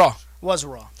 Raw. Was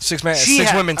Raw. Six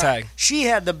Had- women tag. She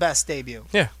had the best debut.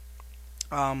 Yeah.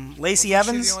 Lacey Wasn't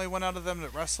Evans. she the only one out of them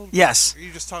that wrestled? Yes. Are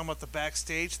you just talking about the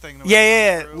backstage thing? that was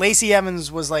Yeah. going through? Lacey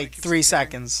Evans was like Keeps 3 appearing.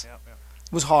 seconds. Yep, yep.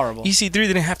 It was horrible. EC3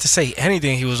 didn't have to say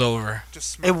anything. He was over.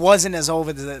 Just It wasn't as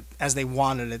over as they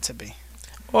wanted it to be.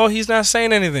 Well, he's not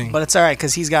saying anything. But it's all right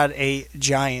because he's got a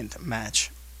giant match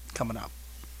coming up.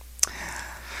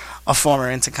 A former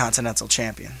Intercontinental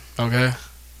Champion, Okay.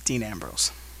 Dean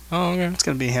Ambrose. Oh, okay. It's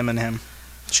going to be him and him.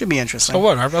 Should be interesting. So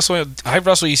what? I wrestle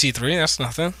EC3. That's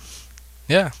nothing.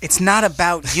 Yeah. It's not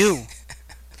about you.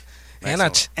 And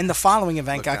Maxwell, And the following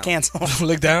event Look got down. canceled.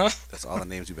 look down. that's all the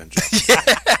names you've been dropping.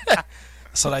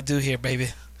 That's what I do here, baby.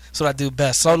 That's what I do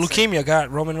best. So leukemia got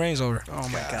Roman Reigns over. Oh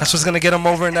my god. That's what's gonna get him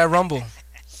over in that Rumble.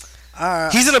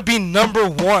 He's gonna be number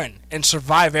one and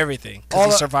survive everything All because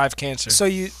he the- survived cancer. So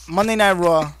you Monday Night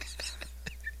Raw.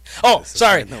 Oh, This is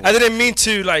sorry, right, no. I didn't mean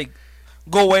to like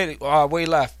go way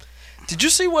left. Did you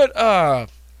see what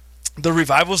the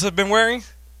revivals have been wearing?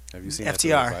 Have you seen FTR.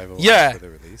 that revival Yeah. for the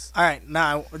release? All right,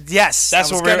 now yes,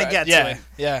 That's I was what we're going to get yeah, to it.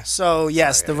 Yeah. So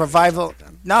yes, Sorry, the I didn't revival. get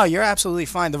that. No, you're absolutely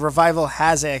fine. The revival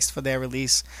has asked for their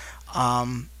release.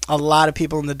 A lot of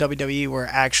people in the WWE were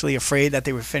actually afraid that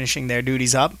they were finishing their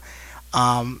duties up,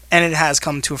 and it has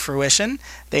come to fruition.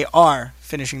 They are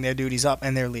finishing their duties up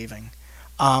and they're leaving.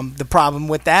 The problem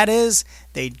with that is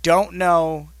they don't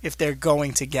know if they're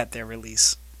going to get their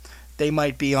release. They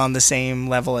might be on the same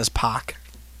level as Pac.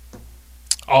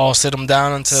 Oh, sit them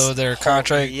down until their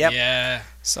contract. Yep. Yeah.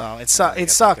 So They it got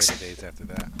sucks. 30 days after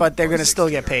that. But they're Or gonna still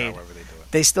 60 get or paid. however they do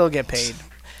it. They still get paid.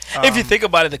 If you Um, think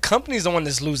about it, the company's the one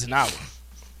that's losing out.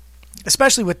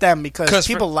 especially with them because 'Cause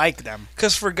people like them.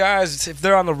 Because for guys, if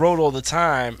they're on the road all the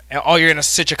time, and you're gonna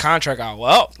sit your contract out.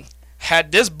 Well,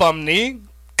 had this bum knee,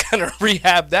 gonna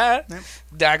rehab that.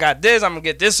 Yep. I got this. I'm gonna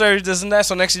get this surgery, this and that.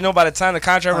 So next, you know, by the time the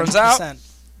contract runs out, 100%.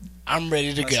 I'm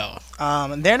ready to go.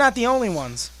 And they're not the only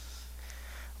ones.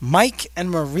 Mike and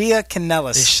Maria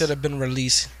Kanellis. They should have been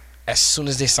released as soon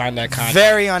as they signed that contract.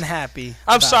 Very unhappy.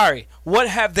 I'm about sorry. What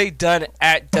have they done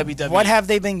at it. WWE? What have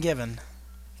they been given?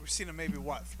 We've seen him maybe,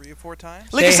 3 or 4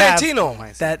 times? Look at They have-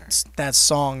 Santino. That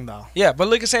song though. Yeah, but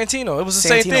look at Santino. It was the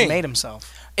Santino same thing. made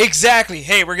himself. Exactly.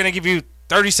 Hey, we're gonna give you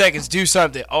 30 seconds. Do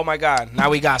something. Oh my God. Now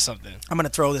we got something. I'm gonna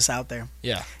throw this out there.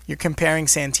 Yeah. You're comparing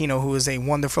Santino, who is a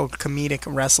wonderful comedic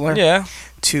wrestler, Yeah.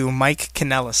 to Mike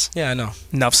Kanellis. Yeah, I know.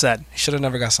 Enough said. He should have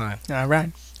never got signed. All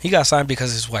right. He got signed because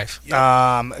of his wife.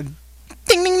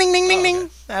 Ding ding ding ding ding Oh, ding. okay.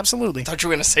 Absolutely. Thought you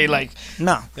were gonna say like,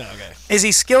 No. yeah, okay. Is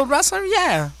he skilled wrestler?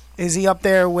 Yeah. Is he up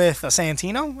there with a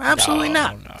Santino? Absolutely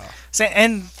No, not. No.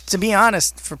 And to be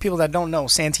honest, for people that don't know,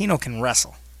 Santino can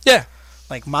wrestle. Yeah.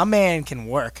 Like my man can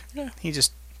work. Yeah. He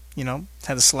just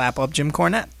had to slap up Jim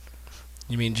Cornette.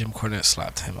 You mean Jim Cornette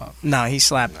slapped him up? No, he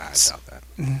slapped. Nah, I doubt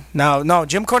that. No,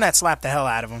 Jim Cornette slapped the hell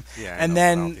out of him. Yeah, And I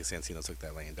then- don't think Santino took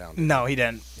that laying down. No, he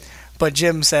didn't. But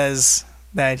Jim says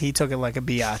that he took it like a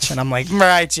biatch, and I'm like,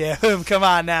 right, Jim, come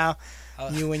on now.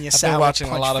 You and your I've sour been watching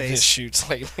a punch lot of face. his shoots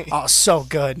lately. Oh, so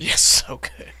good. Yes, so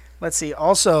good. Let's see.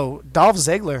 Also, Dolph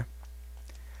Ziggler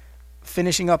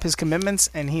finishing up his commitments,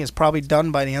 and he is probably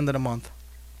done by the end of the month.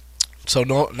 So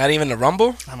not even the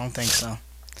Rumble? I don't think so.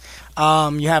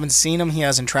 You haven't seen him. He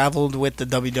hasn't traveled with the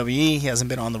WWE. He hasn't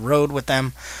been on the road with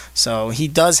them. So he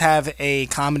does have a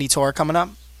comedy tour coming up.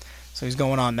 So he's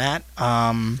going on that.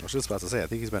 I was just about to say, I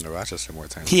think he's been to Rochester more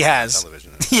times. He than has.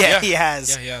 Television. Yeah, he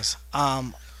has. Yeah, he has.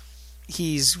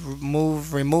 He's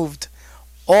removed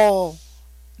all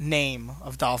name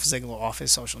of Dolph Ziggler off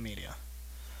his social media.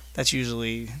 That's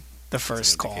usually the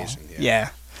first call. indication, Yeah.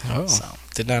 Oh, So.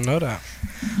 did not know that.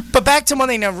 But back to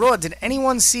Monday Night Raw. Did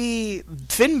anyone see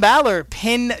Finn Balor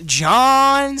pin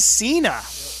John Cena?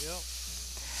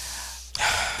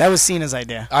 That was Cena's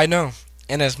idea. I know.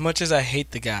 And as much as I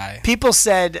hate the guy, People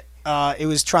said they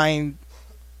were trying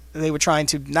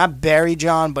to not bury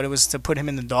John, but it was to put him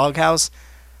in the doghouse.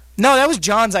 No, that was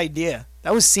John's idea.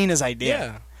 That was Cena's idea.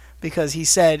 yeah. Because he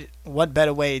said, what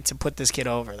better way to put this kid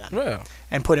over than Yeah.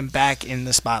 and put him back in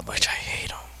the spotlight. Which I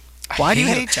hate him. Why do you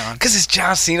hate John? Because it's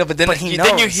John Cena, but then But he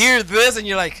then you knows. hear this and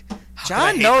you're like, how can I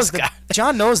John hate knows this the guy?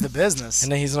 John knows the business.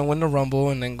 And then he's gonna win the Rumble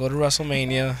and then go to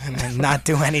WrestleMania and then Not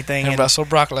do anything and and, wrestle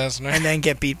Brock Lesnar. and then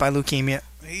get beat by leukemia.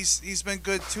 He's been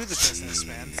good to the business,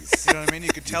 man. You know what I mean? You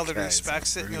can tell that he guys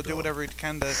respects are it. And he'll do brutal. whatever he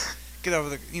can to get over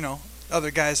the,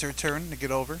 other guys their turn to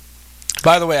get over.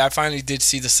 By the way, I finally did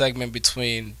see the segment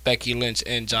between Becky Lynch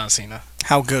and John Cena.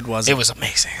 How good was it? It was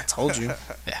amazing. I told you.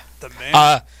 The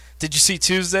man. Did you see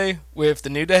Tuesday with the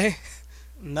New Day?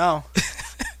 No.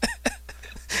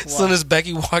 As soon as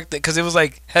Becky walked in, because it was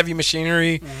like Heavy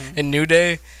Machinery and New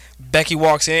Day, Becky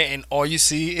walks in and all you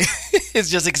see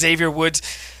is just Xavier Woods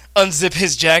unzip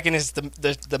his jacket and it's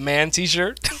the man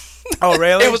T-shirt. Oh,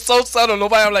 really? It was so subtle.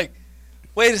 Nobody, I'm like,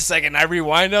 wait a second. I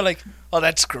rewind. I'm like, oh,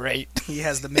 that's great. He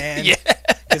has the man. Yeah.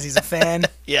 Because he's a fan.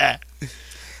 Yeah.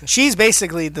 She's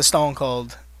basically the Stone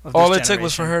Cold of All this it took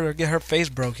was for generation. her to get her face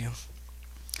broken.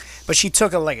 But she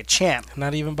took it like a champ.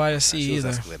 Not even by a C She was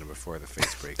either. escalating before the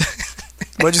face break.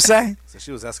 What'd you say? So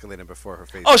she was escalating before her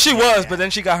face. Oh, she was, Yeah. but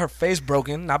then she got her face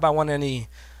broken. Not by one of any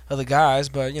other guys,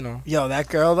 but, Yo, that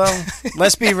girl though.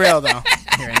 Let's be real though.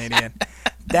 You're an idiot.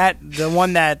 The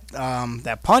one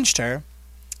that punched her.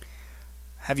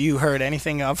 Have you heard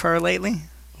anything of her lately?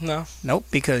 No. Nope,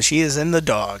 because she is in the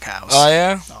doghouse. Oh,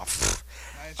 yeah? Oh, pfft.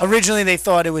 Originally, they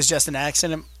thought it was just an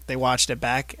accident. They watched it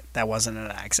back. That wasn't an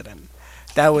accident.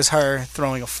 That was her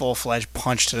throwing a full-fledged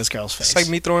punch to this girl's face. It's like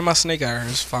me throwing my snake at her.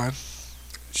 It's fine.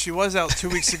 She was out 2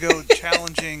 weeks ago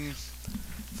challenging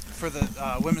for the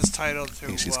women's title to. I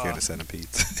think she's scared of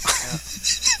centipedes.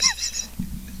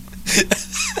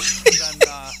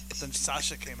 Then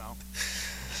Sasha came out.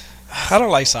 I don't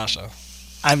like Sasha.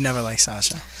 I've never liked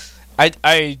Sasha.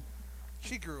 I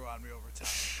She grew on me over time.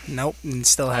 Nope, and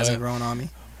still hasn't grown on me.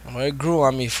 well, it grew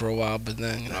on me for a while, but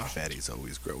then, That fatty's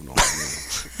always grown on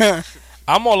me.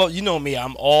 I'm all, you know me,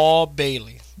 I'm all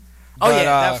Bailey. Oh, But,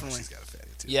 yeah, definitely. She's got a fatty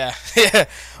too. Yeah. Yeah.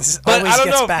 This But always I don't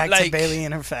gets know, back to like- Bailey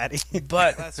and her fatty.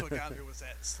 But That's what got me was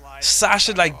that slide.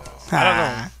 Sasha, like, I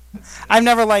don't know. I've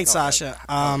never liked No, Sasha.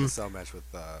 The cell match with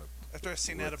After I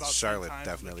seen that with about Charlotte 10 times,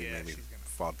 definitely I'm like, made me she's gonna-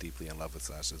 fall deeply in love with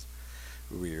Sasha's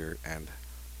rear end.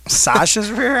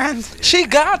 Sasha's rear end? She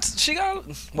got.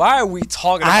 Why are we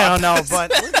talking about I don't know,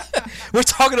 but We're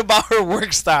talking about her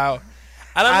work style.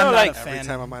 I don't I'm know, not like, a fan. Every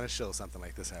time I'm on a show, something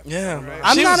like this happens. yeah.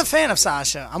 I'm She not was- a fan of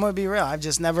Sasha. I'm gonna be real. I've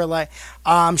just never liked.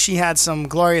 She had some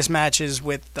glorious matches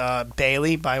with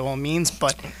Bailey, by all means,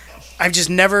 but I've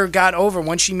just never got over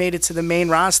once she made it to the main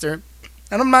roster.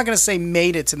 And I'm not gonna say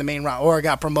made it to the main roster or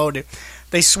got promoted.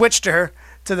 They switched her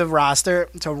to the roster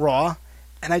to Raw,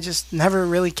 and I just never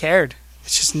really cared. It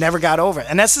just never got over.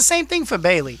 And that's the same thing for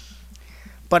Bailey.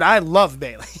 But I love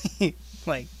Bailey.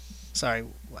 Like, sorry,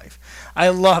 wife. I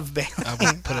love Bailey. I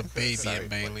would put a baby in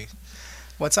Bailey.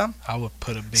 What's up? I would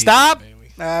put a baby Stop. in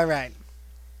Bailey. All right.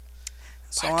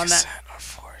 So By on that. consent or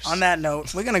force. On that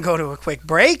note, we're going to go to a quick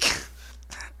break.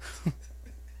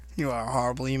 You are a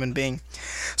horrible human being.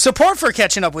 Support for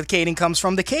Catching Up with Caden comes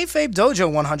from the Kayfabe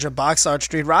Dojo, 100 Boxart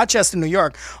Street, Rochester, New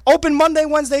York. Open Monday,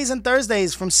 Wednesdays, and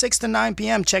Thursdays from 6 to 9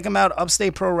 p.m. Check them out,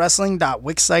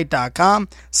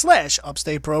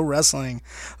 upstateprowrestling.wixsite.com/upstateprowrestling.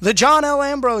 The John L.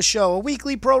 Ambrose Show, a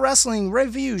weekly pro wrestling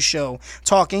review show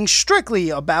talking strictly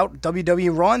about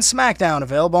WWE Raw and SmackDown,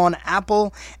 available on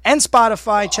Apple and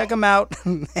Spotify. Check them out.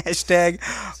 Hashtag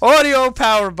Audio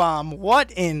Powerbomb. What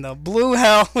in the blue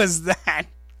hell was that?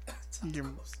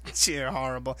 You're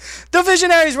horrible. The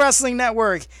Visionaries Wrestling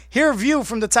Network. Hear a view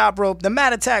from the top rope. The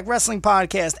Mad Attack Wrestling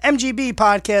Podcast, MGB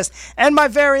Podcast, and my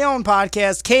very own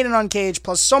podcast, Caden Uncaged,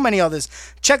 plus so many others.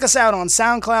 Check us out on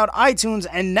SoundCloud, iTunes,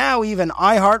 and now even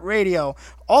iHeartRadio.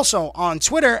 Also on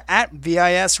Twitter at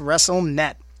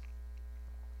VISWrestleNet.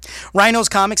 Rhinos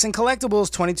Comics and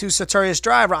Collectibles, 22 Sartorius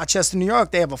Drive, Rochester, New York.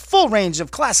 They have a full range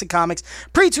of classic comics,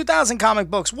 pre-2000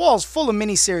 comic books, walls full of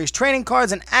miniseries, trading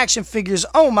cards, and action figures.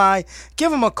 Oh my!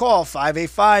 Give them a call,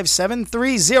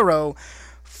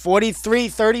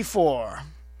 585-730-4334.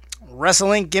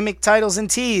 Wrestling gimmick titles and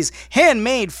tees,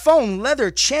 handmade foam leather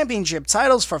championship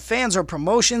titles for fans or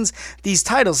promotions. These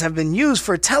titles have been used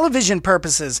for television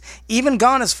purposes, even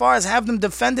gone as far as have them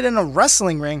defended in a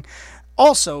wrestling ring.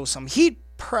 Also, some heat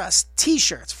press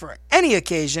t-shirts for any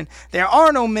occasion. There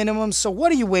are no minimums, so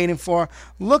what are you waiting for?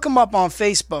 Look them up on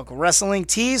Facebook, Wrestling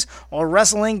Tees or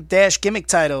Wrestling-Gimmick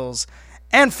Titles.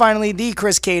 And finally,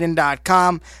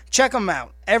 thechriscaden.com. Check them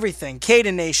out. Everything.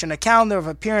 Caden Nation, a calendar of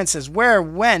appearances, where,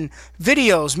 when,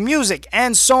 videos, music,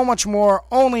 and so much more,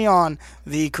 only on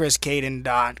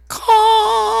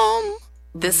thechriscaden.com.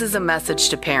 This is a message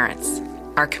to parents.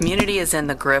 Our community is in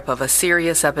the grip of a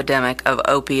serious epidemic of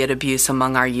opiate abuse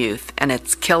among our youth, and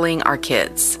it's killing our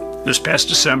kids. This past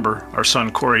December, our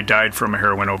son Corey died from a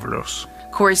heroin overdose.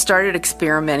 Corey started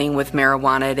experimenting with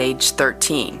marijuana at age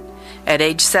 13. At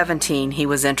age 17, he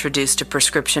was introduced to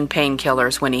prescription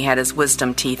painkillers when he had his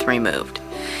wisdom teeth removed.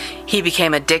 He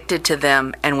became addicted to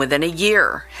them and within a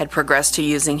year had progressed to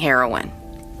using heroin.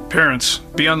 Parents,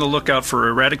 be on the lookout for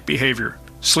erratic behavior,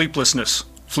 sleeplessness,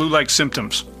 flu-like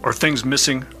symptoms, or things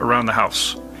missing around the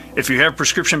house. If you have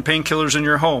prescription painkillers in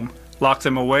your home, lock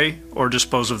them away or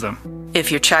dispose of them.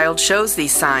 If your child shows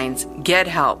these signs, get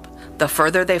help. The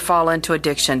further they fall into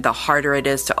addiction, the harder it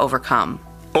is to overcome.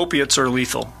 Opiates are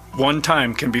lethal. One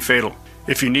time can be fatal.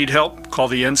 If you need help, call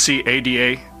the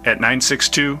NCADA at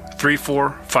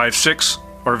 962-3456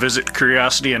 or visit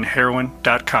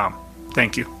curiosityandheroin.com.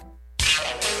 Thank you.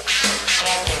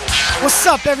 What's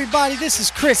up, everybody? This is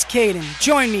Chris Caden.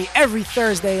 Join me every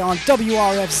Thursday on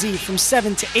WRFZ from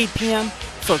 7 to 8 p.m.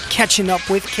 for Catching Up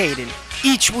with Caden.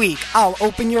 Each week, I'll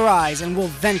open your eyes and we'll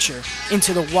venture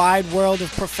into the wide world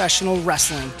of professional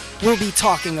wrestling. We'll be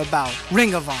talking about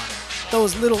Ring of Honor,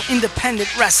 those little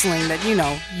independent wrestling that, you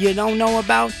don't know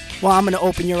about. Well, I'm going to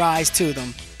open your eyes to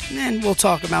them. And then we'll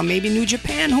talk about maybe New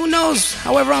Japan. Who knows?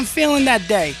 However I'm feeling that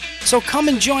day. So come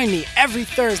and join me every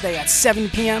Thursday at 7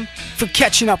 p.m. for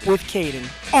Catching Up with Caden,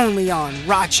 only on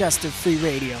Rochester Free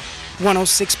Radio,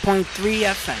 106.3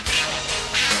 FM.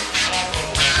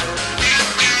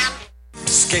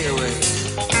 Skate away.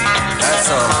 That's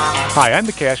all. Hi, I'm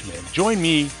the Cashman. Join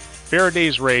me,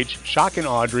 Faraday's Rage, Shock and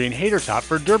Audrey, and Hater Top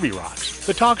for Derby Rocks,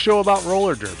 the talk show about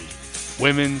roller derby.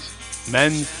 Women's,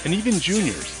 men's, and even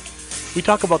juniors. We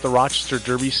talk about the Rochester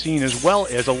Derby scene as well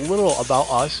as a little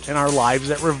about us and our lives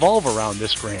that revolve around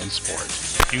this grand sport.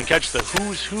 You can catch the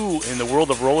who's who in the world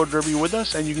of roller derby with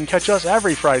us, and you can catch us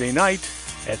every Friday night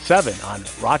at 7 on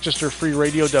Rochester Free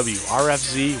Radio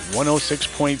WRFZ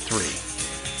 106.3.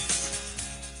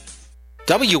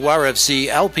 WRFC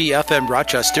LPFM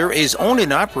Rochester is owned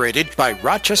and operated by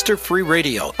Rochester Free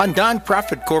Radio, a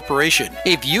non-profit corporation.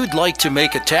 If you'd like to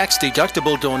make a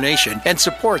tax-deductible donation and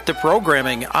support the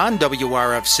programming on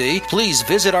WRFC, please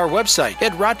visit our website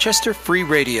at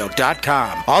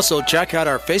rochesterfreeradio.com. Also, check out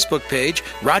our Facebook page,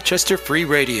 Rochester Free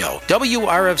Radio,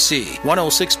 WRFC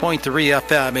 106.3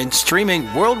 FM, and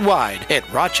streaming worldwide at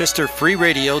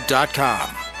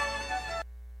rochesterfreeradio.com.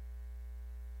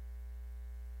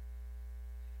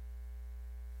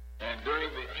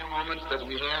 That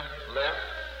we have left,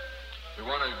 we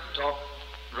want to talk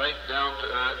right down to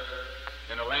earth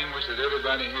in a language that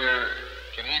everybody here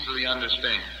can easily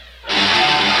understand.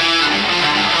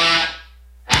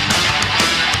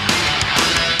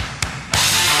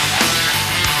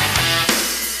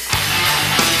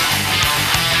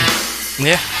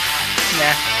 Yeah.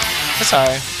 Nah. That's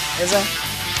alright. Is it?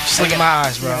 Just look in my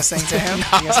eyes, bro. You gonna sing to him? You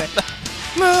gonna say,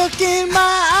 look in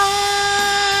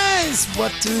my eyes,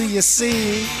 what do you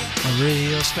see? A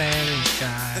real Spanish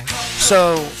guy.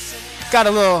 So, got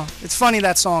a little. It's funny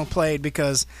that song played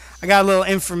because I got a little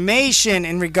information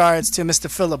in regards to Mr.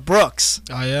 Phillip Brooks.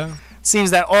 Oh yeah.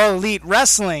 Seems that All Elite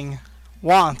Wrestling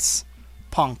wants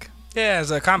Punk. Yeah,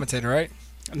 as a commentator, right?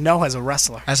 No, as a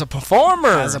wrestler. As a performer.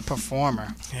 As a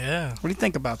performer. Yeah. What do you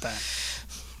think about that?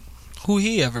 Who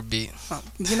he ever beat?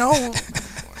 You know,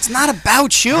 it's not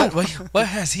about you. What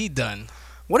has he done?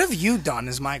 What have you done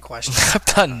is my question. I've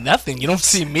done nothing. You don't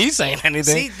see me saying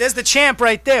anything. See, there's the champ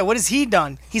right there. What has he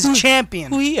done? He's a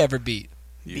champion. Who he ever beat?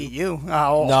 Beat you?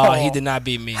 Oh. No, he did not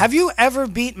beat me. Have you ever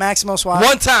beat Maximo Suarez?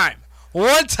 One time.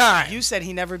 One time. You said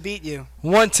he never beat you.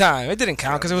 One time. It didn't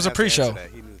count because it was a pre-show.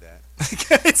 He knew that.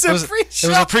 It's a pre-show.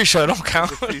 It was a pre-show. It don't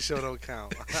count. The pre-show don't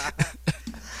count.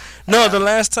 No, the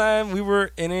last time we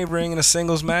were in a ring in a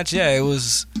singles match, yeah, it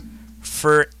was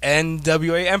for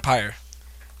NWA Empire.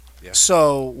 Yeah.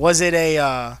 So, was it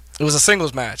a... It was a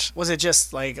singles match. Was it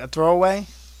just like a throwaway?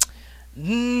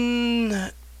 No,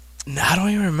 I don't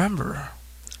even remember.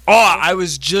 Oh, I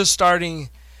was just starting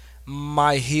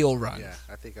my heel run. Yeah,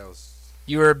 I think I was...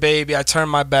 You were a baby. I turned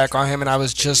my back on him, and I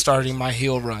was just starting my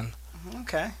heel run.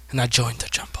 Okay. And I joined the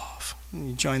Jump Off.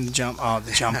 You joined the Jump... Oh,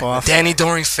 the Jump Off. Danny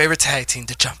Doring's favorite tag team,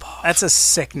 the Jump Off. That's a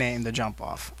sick name, the Jump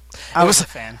Off. I was a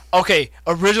fan. Okay,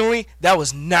 originally, that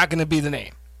was not going to be the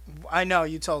name. I know,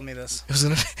 you told me this.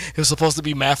 It was supposed to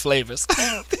be Matt Flavors.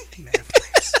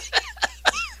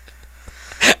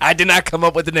 I did not come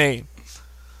up with the name.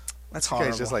 That's Okay,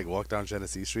 horrible. just like walked down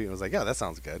Genesee Street and was like, yeah, that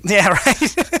sounds good. Yeah, right?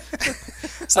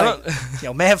 It's like,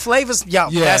 yo, Mad Flavors, yo,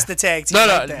 Yeah. that's the tag team. No,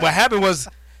 right there. what happened was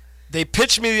they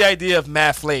pitched me the idea of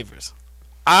Mad Flavors.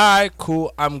 Alright,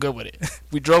 cool, I'm good with it.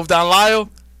 We drove down Lyle,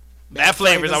 Mad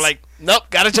Flavors. I'm like, nope,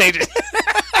 gotta change it.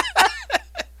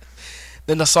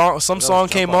 Then some song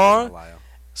came on.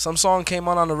 Some song came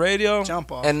on the radio.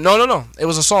 Jump Off. And no, it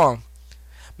was a song.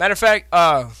 Matter of fact,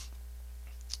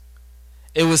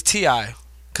 it was T.I.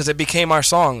 because it became our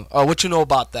song. What you know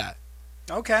about that?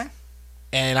 Okay.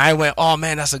 And I went, oh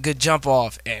man, that's a good jump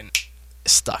off, and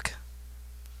it stuck.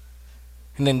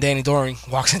 And then Danny Doring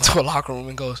walks into a locker room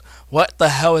and goes, what the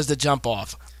hell is the jump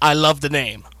off? I love the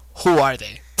name. Who are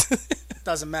they?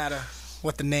 Doesn't matter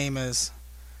what the name is.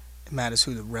 It matters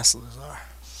who the wrestlers are.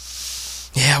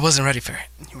 Yeah, I wasn't ready for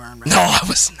it. You weren't ready. No, I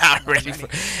was not ready for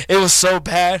it. It was so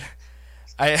bad.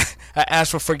 I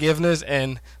asked for forgiveness,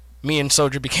 and me and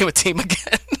Soldier became a team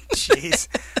again. Jeez.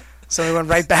 So we went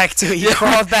right back to you.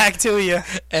 Crawled back to you.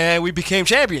 And we became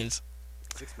champions.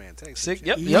 6-man tag.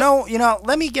 Yep. You know,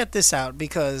 let me get this out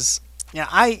because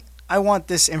I want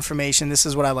this information. This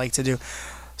is what I like to do.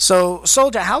 So,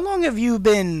 Soldier, how long have you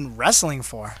been wrestling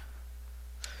for?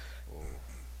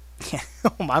 Yeah,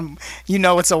 you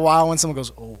know it's a while when someone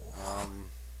goes, oh.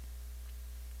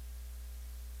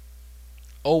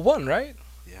 01, right?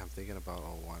 Yeah, I'm thinking about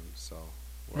 01. So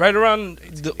right around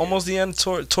almost the end,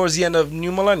 towards the end of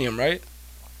New Millennium, right?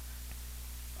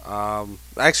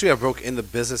 Actually, I broke in the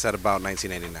business at about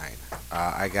 1989.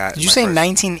 I got. Did you say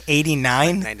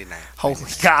 1989? 99. Holy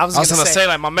God! I was gonna say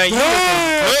like, my man,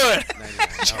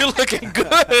 you looking good.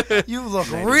 You looking good. You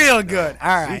look real good.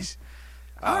 All right.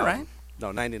 All right.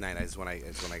 No, 99 is when I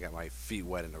got my feet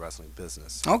wet in the wrestling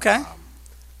business. Okay.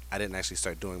 I didn't actually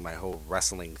start doing my whole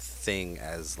wrestling thing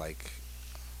as like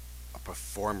a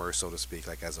performer, so to speak,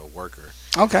 like as a worker.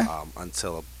 Okay.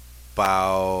 Until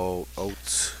about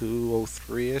 02,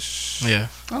 03-ish. Yeah.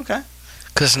 Okay.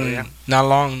 Because not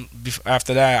long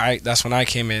after that, that's when I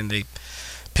came in. They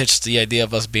pitched the idea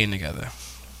of us being together.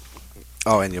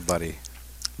 Oh, and your buddy,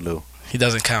 Lou. He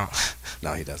doesn't count.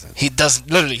 No, he doesn't. He does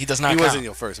literally. He does not. He count. was in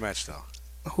your first match, though.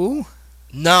 Who?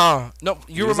 No.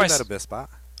 You were my. That a best spot.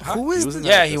 Who is?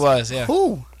 Yeah, he was. Yeah.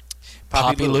 Who?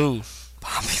 Poppy Lou.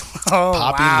 Poppy Lou. Oh,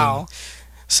 wow. Lou.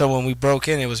 So when we broke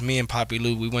in, it was me and Poppy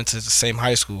Lou. We went to the same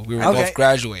high school. We were both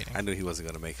graduating. I knew he wasn't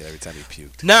gonna make it every time he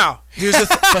puked. Now here's the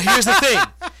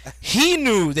thing. He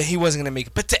knew that he wasn't gonna make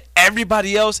it, but to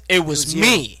everybody else, it was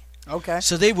me. Okay.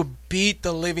 So they would beat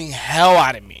the living hell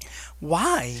out of me.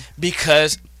 Why?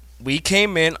 Because we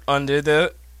came in under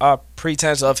the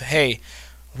pretense of, hey,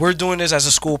 we're doing this as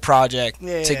a school project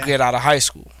to get out of high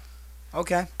school.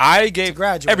 Okay. I gave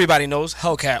everybody knows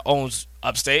Hellcat owns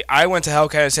Upstate. I went to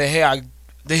Hellcat and said, hey,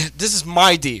 this is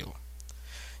my deal.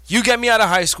 You get me out of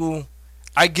high school,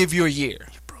 I give you a year.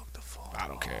 You broke the fall. I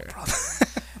don't care.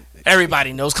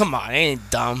 Everybody knows. Come on, it ain't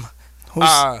dumb.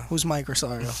 Who's Mike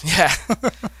Rosario? Yeah.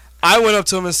 I went up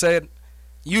to him and said,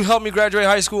 you help me graduate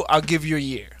high school, I'll give you a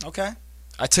year. Okay.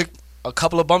 I took a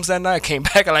couple of bumps that night. I came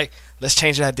back and like, let's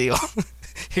change that deal.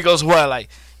 He goes, what? Like,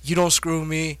 you don't screw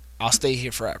me, I'll stay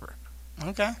here forever.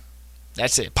 Okay.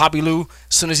 That's it. Poppy Lou,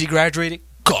 as soon as he graduated,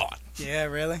 gone. Yeah,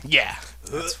 really? Yeah.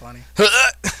 That's funny.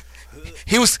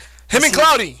 He was Him and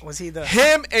Cloudy. Was he the?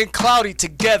 Him and Cloudy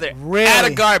together Really? at a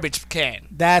garbage can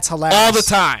That's hilarious. all the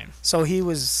time. So he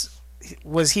was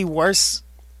he worse,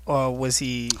 or was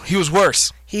he? He was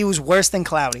worse. He was worse than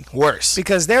Cloudy. Worse.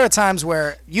 Because there are times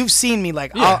where you've seen me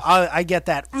like Yeah. I get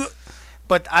that,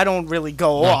 but I don't really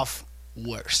go off.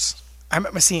 Worse. I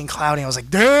remember seeing Cloudy. I was like,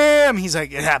 damn. He's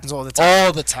like, it happens all the time.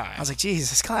 All the time. I was like,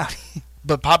 Jesus, Cloudy.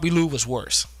 But Bobby Lou was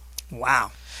worse.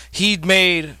 Wow. He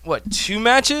made, 2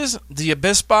 matches? The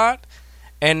Abyss spot,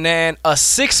 and then a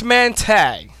 6-man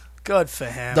tag. Good for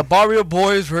him. The Barrio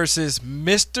Boys versus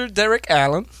Mr. Derek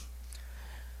Allen.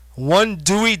 One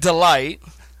Dewey Delight.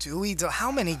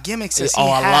 How many gimmicks has Oh,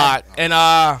 he a had? lot.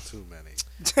 And Too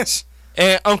many.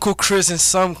 and Uncle Chris in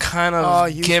some kind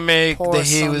of you gimmick poor that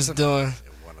he sons was of- doing. And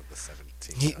one of the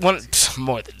 17. He won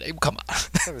more than they. Come on.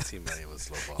 17 man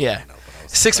was low ball. Yeah. You know, but I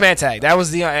was 6-man tag. That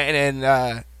was the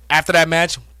and after that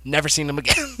match, never seen him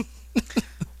again.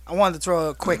 I wanted to throw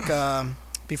a quick,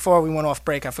 before we went off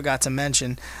break, I forgot to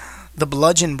mention, the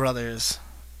Bludgeon Brothers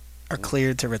are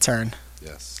cleared to return.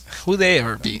 Yes. Who they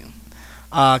ever beat?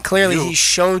 Clearly, You. he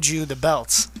showed you the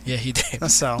belts. Yeah, he did.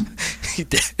 So, He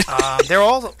did. they're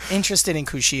all interested in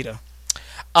Kushida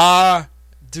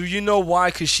Do you know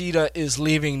why Kushida is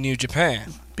leaving New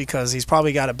Japan? because he's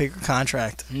probably got a bigger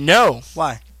contract. No.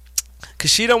 Why?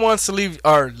 Kushida wants to leave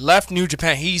or left New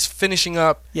Japan. He's finishing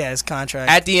up Yeah, his contract.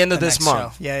 at the end of the this next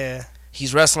month. show. Yeah.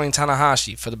 He's wrestling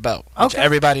Tanahashi for the belt, which Okay.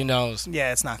 everybody knows.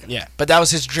 Yeah, it's not going to Yeah, but that was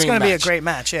his dream It's going to be a match. great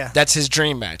match, yeah. That's his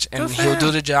dream match, and Good for he'll him.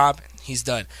 do the job. He's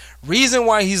done. Reason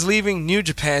why he's leaving New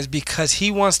Japan is because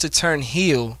he wants to turn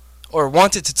heel, or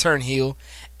wanted to turn heel,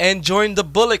 and join the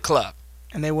Bullet Club,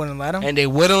 And they wouldn't let him? and they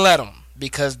wouldn't let him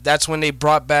because that's when they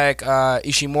brought back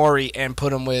Ishimori and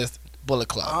put him with Bullet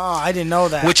Club. Oh, I didn't know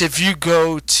that. Which, if you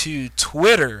go to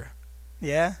Twitter,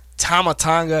 Yeah? Tama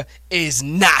Tonga is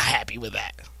not happy with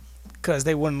that. Because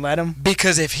they wouldn't let him?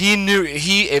 Because if he knew,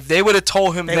 if they would have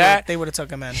told him that, They would have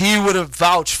took him in. he would have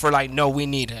vouched for like, no, we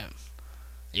need him.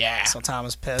 Yeah. So Tom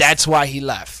was pissed. That's why he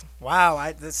left.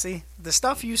 Wow, see, the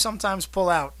stuff you sometimes pull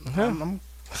out.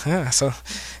 Yeah, so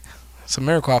it's a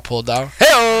miracle I pulled out.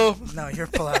 Hey-oh! No, your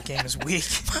pull-out game is weak.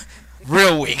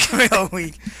 Real weak. Real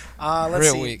weak. Let's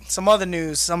Real see. weak. Some other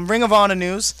news. Some Ring of Honor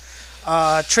news.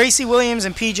 Tracy Williams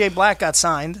and PJ Black got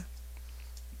signed.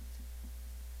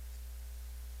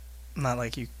 Not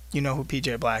like you know who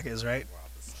PJ Black is, right?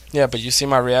 Yeah, but you see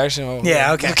my reaction? Oh,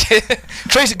 Yeah, okay.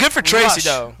 Tracy, good for Tracy, Rush.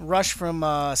 though. Rush from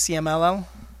CMLL.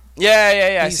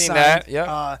 Yeah, I He's seen signed. that.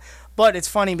 Yeah. But it's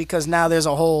funny because now there's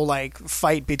a whole like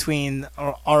fight between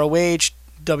ROH,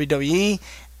 WWE,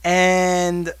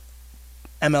 and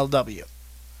MLW.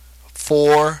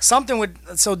 For Something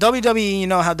with so WWE, you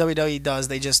know how WWE does,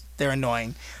 they're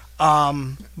annoying.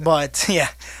 But yeah,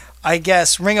 I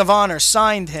guess Ring of Honor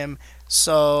signed him,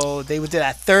 so they did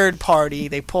that third party.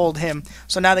 They pulled him,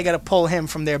 so now they got to pull him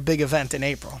from their big event in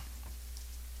April.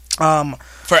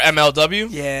 For MLW?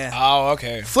 Yeah. Oh,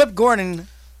 okay. Flip Gordon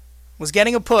was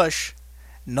getting a push,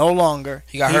 no longer.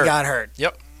 He got hurt.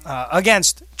 Yep.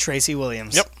 Against Tracy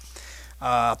Williams.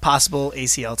 Yep. Possible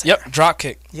ACL tear. Yep. Drop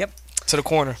kick. Yep. To the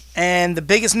corner. And the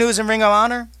biggest news in Ring of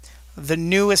Honor, the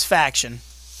newest faction.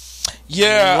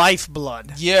 Yeah.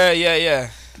 Lifeblood. Yeah.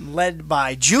 Led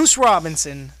by Juice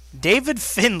Robinson, David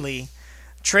Finlay,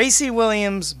 Tracy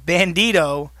Williams,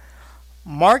 Bandito,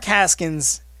 Mark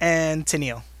Haskins, and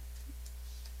Tenille.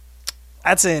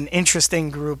 That's an interesting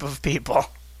group of people.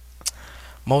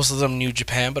 Most of them New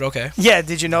Japan, but okay. Yeah,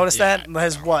 did you notice that?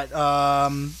 There's what?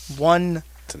 One.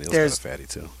 Tenille's There's got a fatty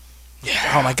too.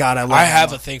 Yeah. Oh my God, I love. I have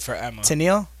Emma. a thing for Emma.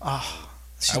 Tenille. Oh,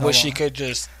 I wish she could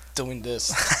just doing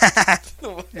this.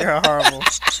 You're horrible.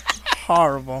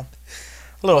 Horrible.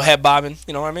 A little head bobbing,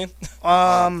 you know what I mean?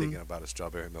 I'm thinking about a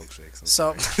strawberry milkshake.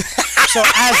 So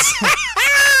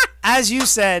as you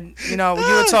said, you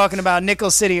were talking about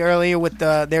Nickel City earlier with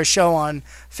their show on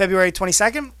February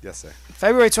 22nd. Yes, sir.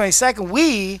 February 22nd,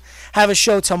 we have a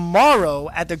show tomorrow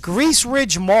at the Grease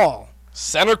Ridge Mall.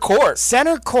 Center Court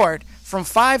from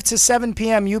 5 to 7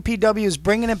 p.m. UPW is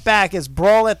bringing it back as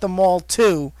Brawl at the Mall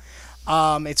 2.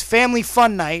 It's family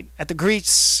fun night at the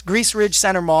Grease Ridge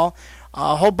Center Mall.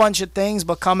 A whole bunch of things,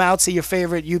 but come out, see your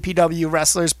favorite UPW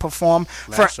wrestlers perform.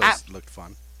 Last shows looked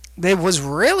fun. It was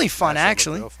really fun,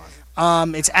 actually.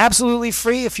 It's absolutely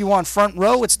free. If you want front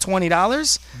row, it's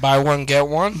 $20. Buy one, get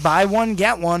one. Buy one,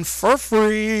 get one for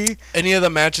free. Any other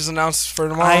matches announced for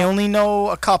tomorrow? I only know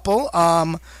a couple.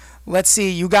 Let's see.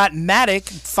 You got Matic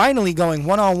finally going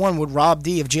one-on-one with Rob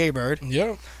D of Jaybird.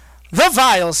 Yeah. The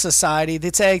Vile Society,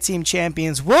 the tag team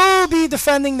champions, will be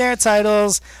defending their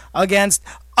titles against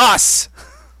us.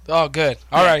 Oh, good.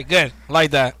 All right, good.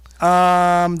 Like that.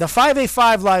 The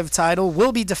 5A5 Live title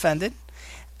will be defended,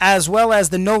 as well as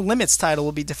the No Limits title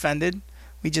will be defended.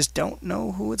 We just don't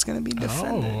know who it's going to be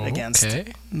defended against.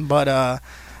 Okay. But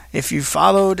if you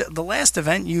followed the last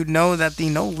event, you'd know that the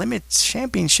No Limits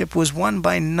Championship was won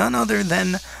by none other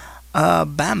than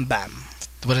Bam Bam.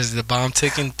 What is it, the bomb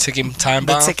ticking time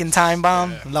bomb? The ticking time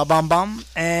bomb, La Bam Bam.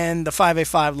 And the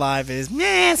 5A5 Live is,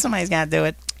 somebody's got to do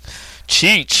it.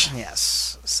 Cheech.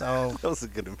 Yes. So that was a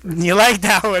good impression. You like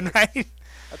that one, right?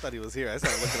 I thought he was here. I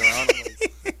started looking around.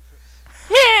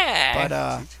 Yeah.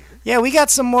 But yeah, we got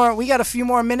some more. We got a few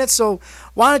more minutes. So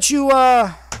why don't you,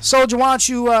 Soldier? Why don't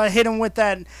you hit him with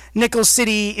that Nickel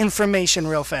City information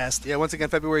real fast? Yeah. Once again,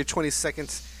 February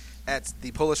 22nd at the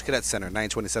Polish Cadet Center,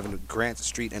 927 Grant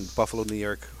Street in Buffalo, New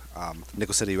York.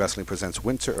 Nickel City Wrestling presents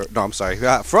Frostbite.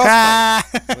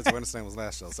 Wednesday was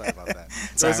last show. Sorry about that.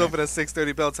 Doors open at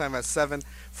 6:30. Bell time at 7.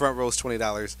 Front row's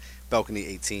 $20. Balcony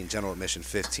 $18. General admission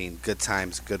 $15. Good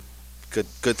times. Good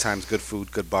times. Good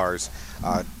food. Good bars.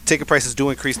 Ticket prices do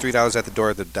increase $3 at the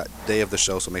door the day of the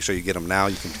show. So make sure you get them now.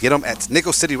 You can get them at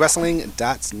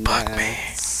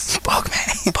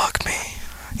nickelcitywrestling.net. Bug me.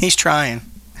 He's trying.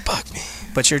 Bug me.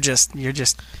 But your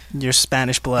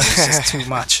Spanish blood is just too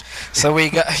much. So we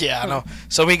got, I know.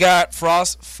 So we got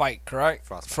Frostbite, correct?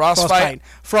 Frostbite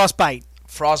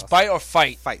or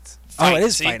fight? Fight. Oh, it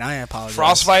is fight. I apologize.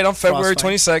 Frostbite on February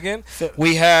 22nd.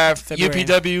 We have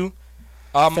UPW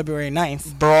February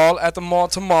 9th. Brawl at the mall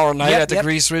tomorrow night at the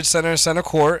Grease Ridge Center in Center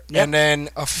Court. Yep. And then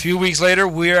a few weeks later,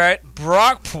 we're at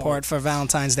Brockport for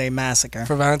Valentine's Day Massacre. On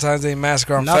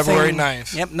February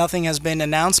 9th. Yep, nothing has been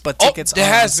announced, but tickets there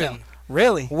has been.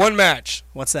 Really? One match.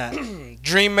 What's that?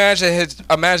 Dream match. A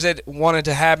match that wanted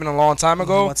to happen a long time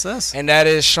ago. What's this? And that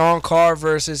is Sean Carr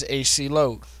versus HC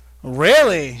Lowe.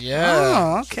 Really? Yeah.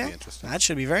 Oh, okay. That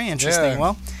should be very interesting. Yeah.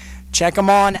 Well, check them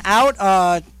on out.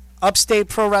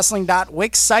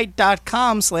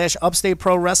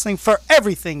 UpstateProWrestling.wixsite.com/UpstateProWrestling for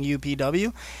everything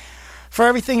UPW. For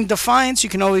everything Defiance, you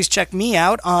can always check me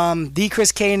out.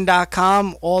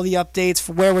 TheChrisCaden.com. All the updates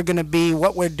for where we're going to be,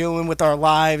 what we're doing with our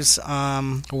lives.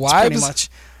 Pretty much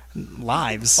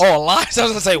lives. Oh, lives? I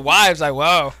was going to say wives. Like,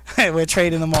 whoa. We're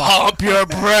trading them all. Pump your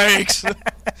brakes.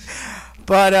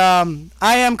 But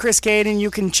I am Chris Caden.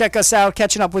 You can check us out,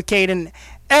 Catching Up with Caden,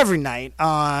 every night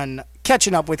on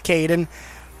Catching Up with Caden.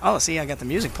 Oh, see, I got the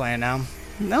music playing now.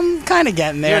 I'm kind of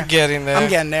getting there. You're getting there. I'm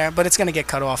getting there, but it's going to get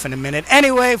cut off in a minute.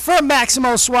 Anyway, for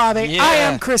Maximo Suave, I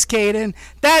am Chris Caden.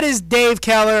 That is Dave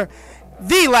Keller,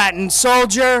 the Latin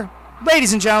Soldier.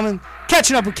 Ladies and gentlemen,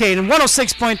 Catching Up with Caden,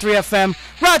 106.3 FM,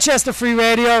 Rochester Free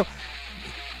Radio.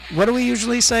 What do we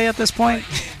usually say at this point?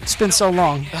 It's been so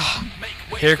long.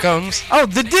 Here comes. Oh,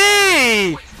 the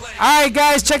D! All right,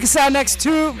 guys, check us out next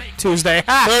Tuesday.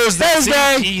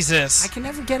 Thursday. Jesus. I can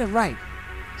never get it right.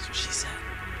 That's what she said.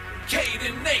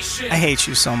 Caden Nation. I hate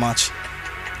you so much.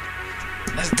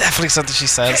 That's definitely something she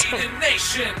says. Caden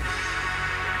Nation.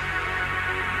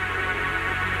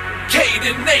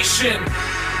 Caden Nation.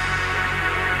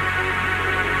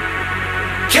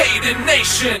 Caden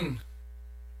Nation.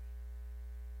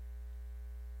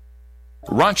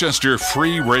 Rochester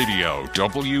Free Radio,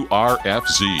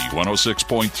 WRFZ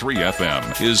 106.3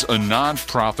 FM, is a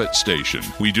non-profit station.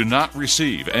 We do not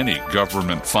receive any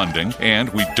government funding, and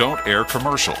we don't air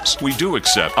commercials. We do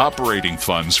accept operating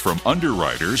funds from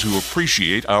underwriters who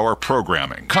appreciate our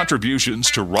programming.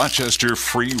 Contributions to Rochester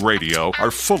Free Radio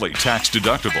are fully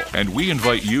tax-deductible, and we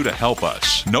invite you to help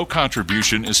us. No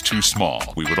contribution is too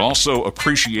small. We would also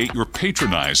appreciate your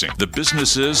patronizing the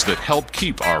businesses that help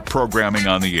keep our programming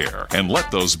on the air, and let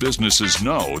those businesses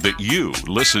know that you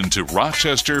listen to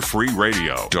Rochester Free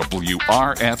Radio,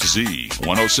 WRFZ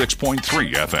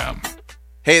 106.3 FM.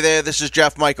 Hey there, this is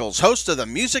Jeff Michaels, host of the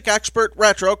Music Expert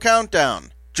Retro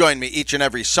Countdown. Join me each and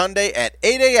every Sunday at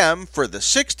 8 a.m. for the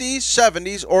 60s,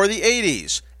 70s, or the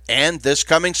 80s. And this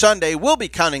coming Sunday, we'll be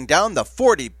counting down the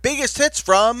 40 biggest hits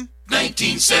from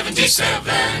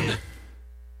 1977.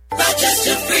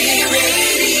 Rochester Free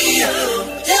Radio,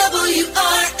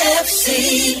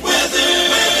 WRFC weather.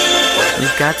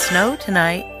 We've got snow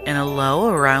tonight and a low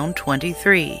around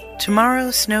 23.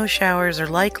 Tomorrow, snow showers are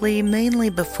likely mainly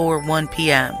before 1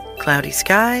 p.m. Cloudy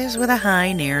skies with a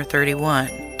high near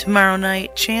 31. Tomorrow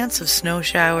night, chance of snow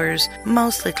showers,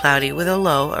 mostly cloudy with a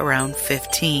low around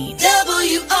 15.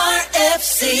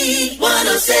 WRFC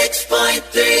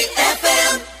 106.3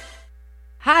 FM.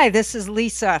 Hi, this is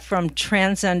Lisa from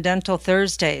Transcendental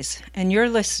Thursdays, and you're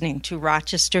listening to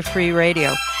Rochester Free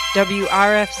Radio,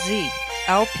 WRFZ,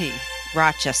 LP,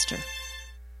 Rochester.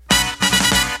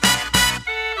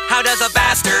 How does a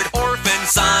bastard orphan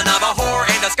son of a whore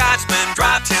and a Scotsman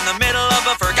dropped in the middle of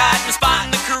a forgotten spot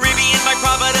in the Caribbean and by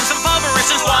providence and pulverance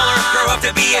and squalor, grow up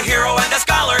to be a hero and a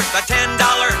scholar. The $10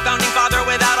 founding father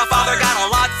without a father got a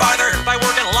lot farther by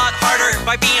working a lot harder,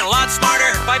 by being a lot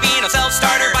smarter, by being a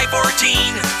self-starter. By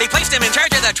 14, they placed him in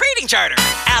charge of the trading charter.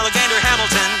 Alexander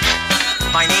Hamilton.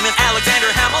 My name is Alexander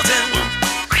Hamilton,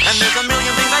 and there's a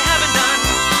million things I haven't done,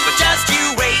 but just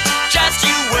you wait, just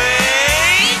you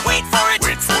wait. Wait for it,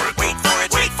 wait for it, wait for it,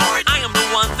 wait for it. I am the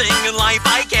one thing in life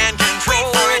I can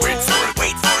control. Wait for it,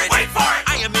 wait for it, wait for it.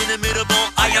 I am inimitable,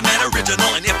 I am an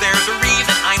original, and if there's a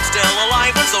reason I'm still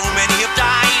alive when so many have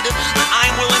died, then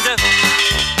I'm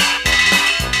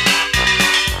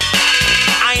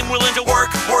willing to work,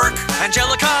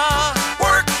 Angelica,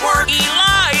 work,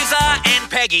 Eliza and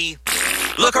Peggy.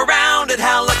 Look around at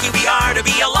how lucky we are to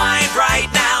be alive right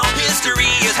now.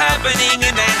 History is happening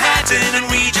in Manhattan, and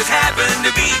we just happen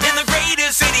to be in the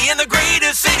greatest city in the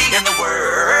world.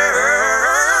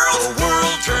 The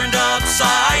world turned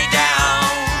upside down.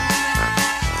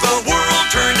 The world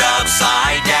turned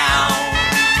upside down.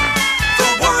 The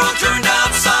world turned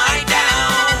upside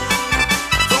down.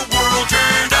 The world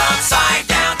turned upside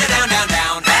down, down, down,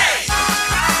 down. Hey!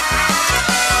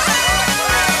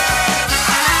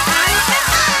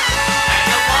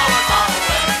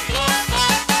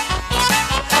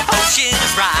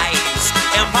 Oceans rise,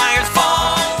 empires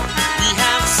fall. We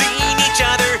have seen each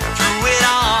other through it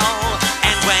all.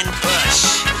 And when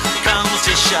push comes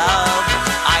to shove,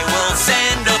 I will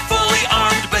send a fully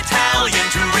armed battalion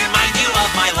to remind you of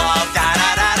my love. Da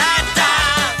da da da da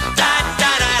da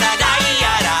da da da da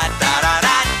da da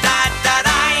da da da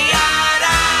da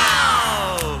da.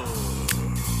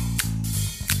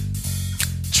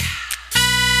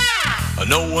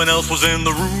 No one else was in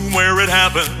the room where it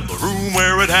happened. The room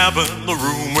where it happened. The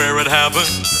room where it happened.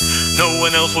 No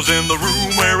one else was in the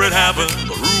room where it happened.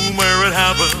 The room where it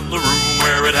happened. The room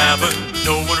where it happened.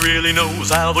 No one really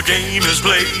knows how the game is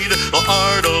played, the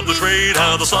art of the trade,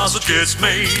 how the sausage gets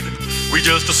made. We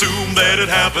just assume that it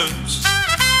happens,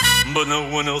 but no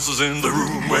one else is in the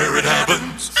room where it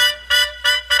happens.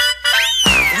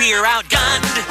 We're outgunned,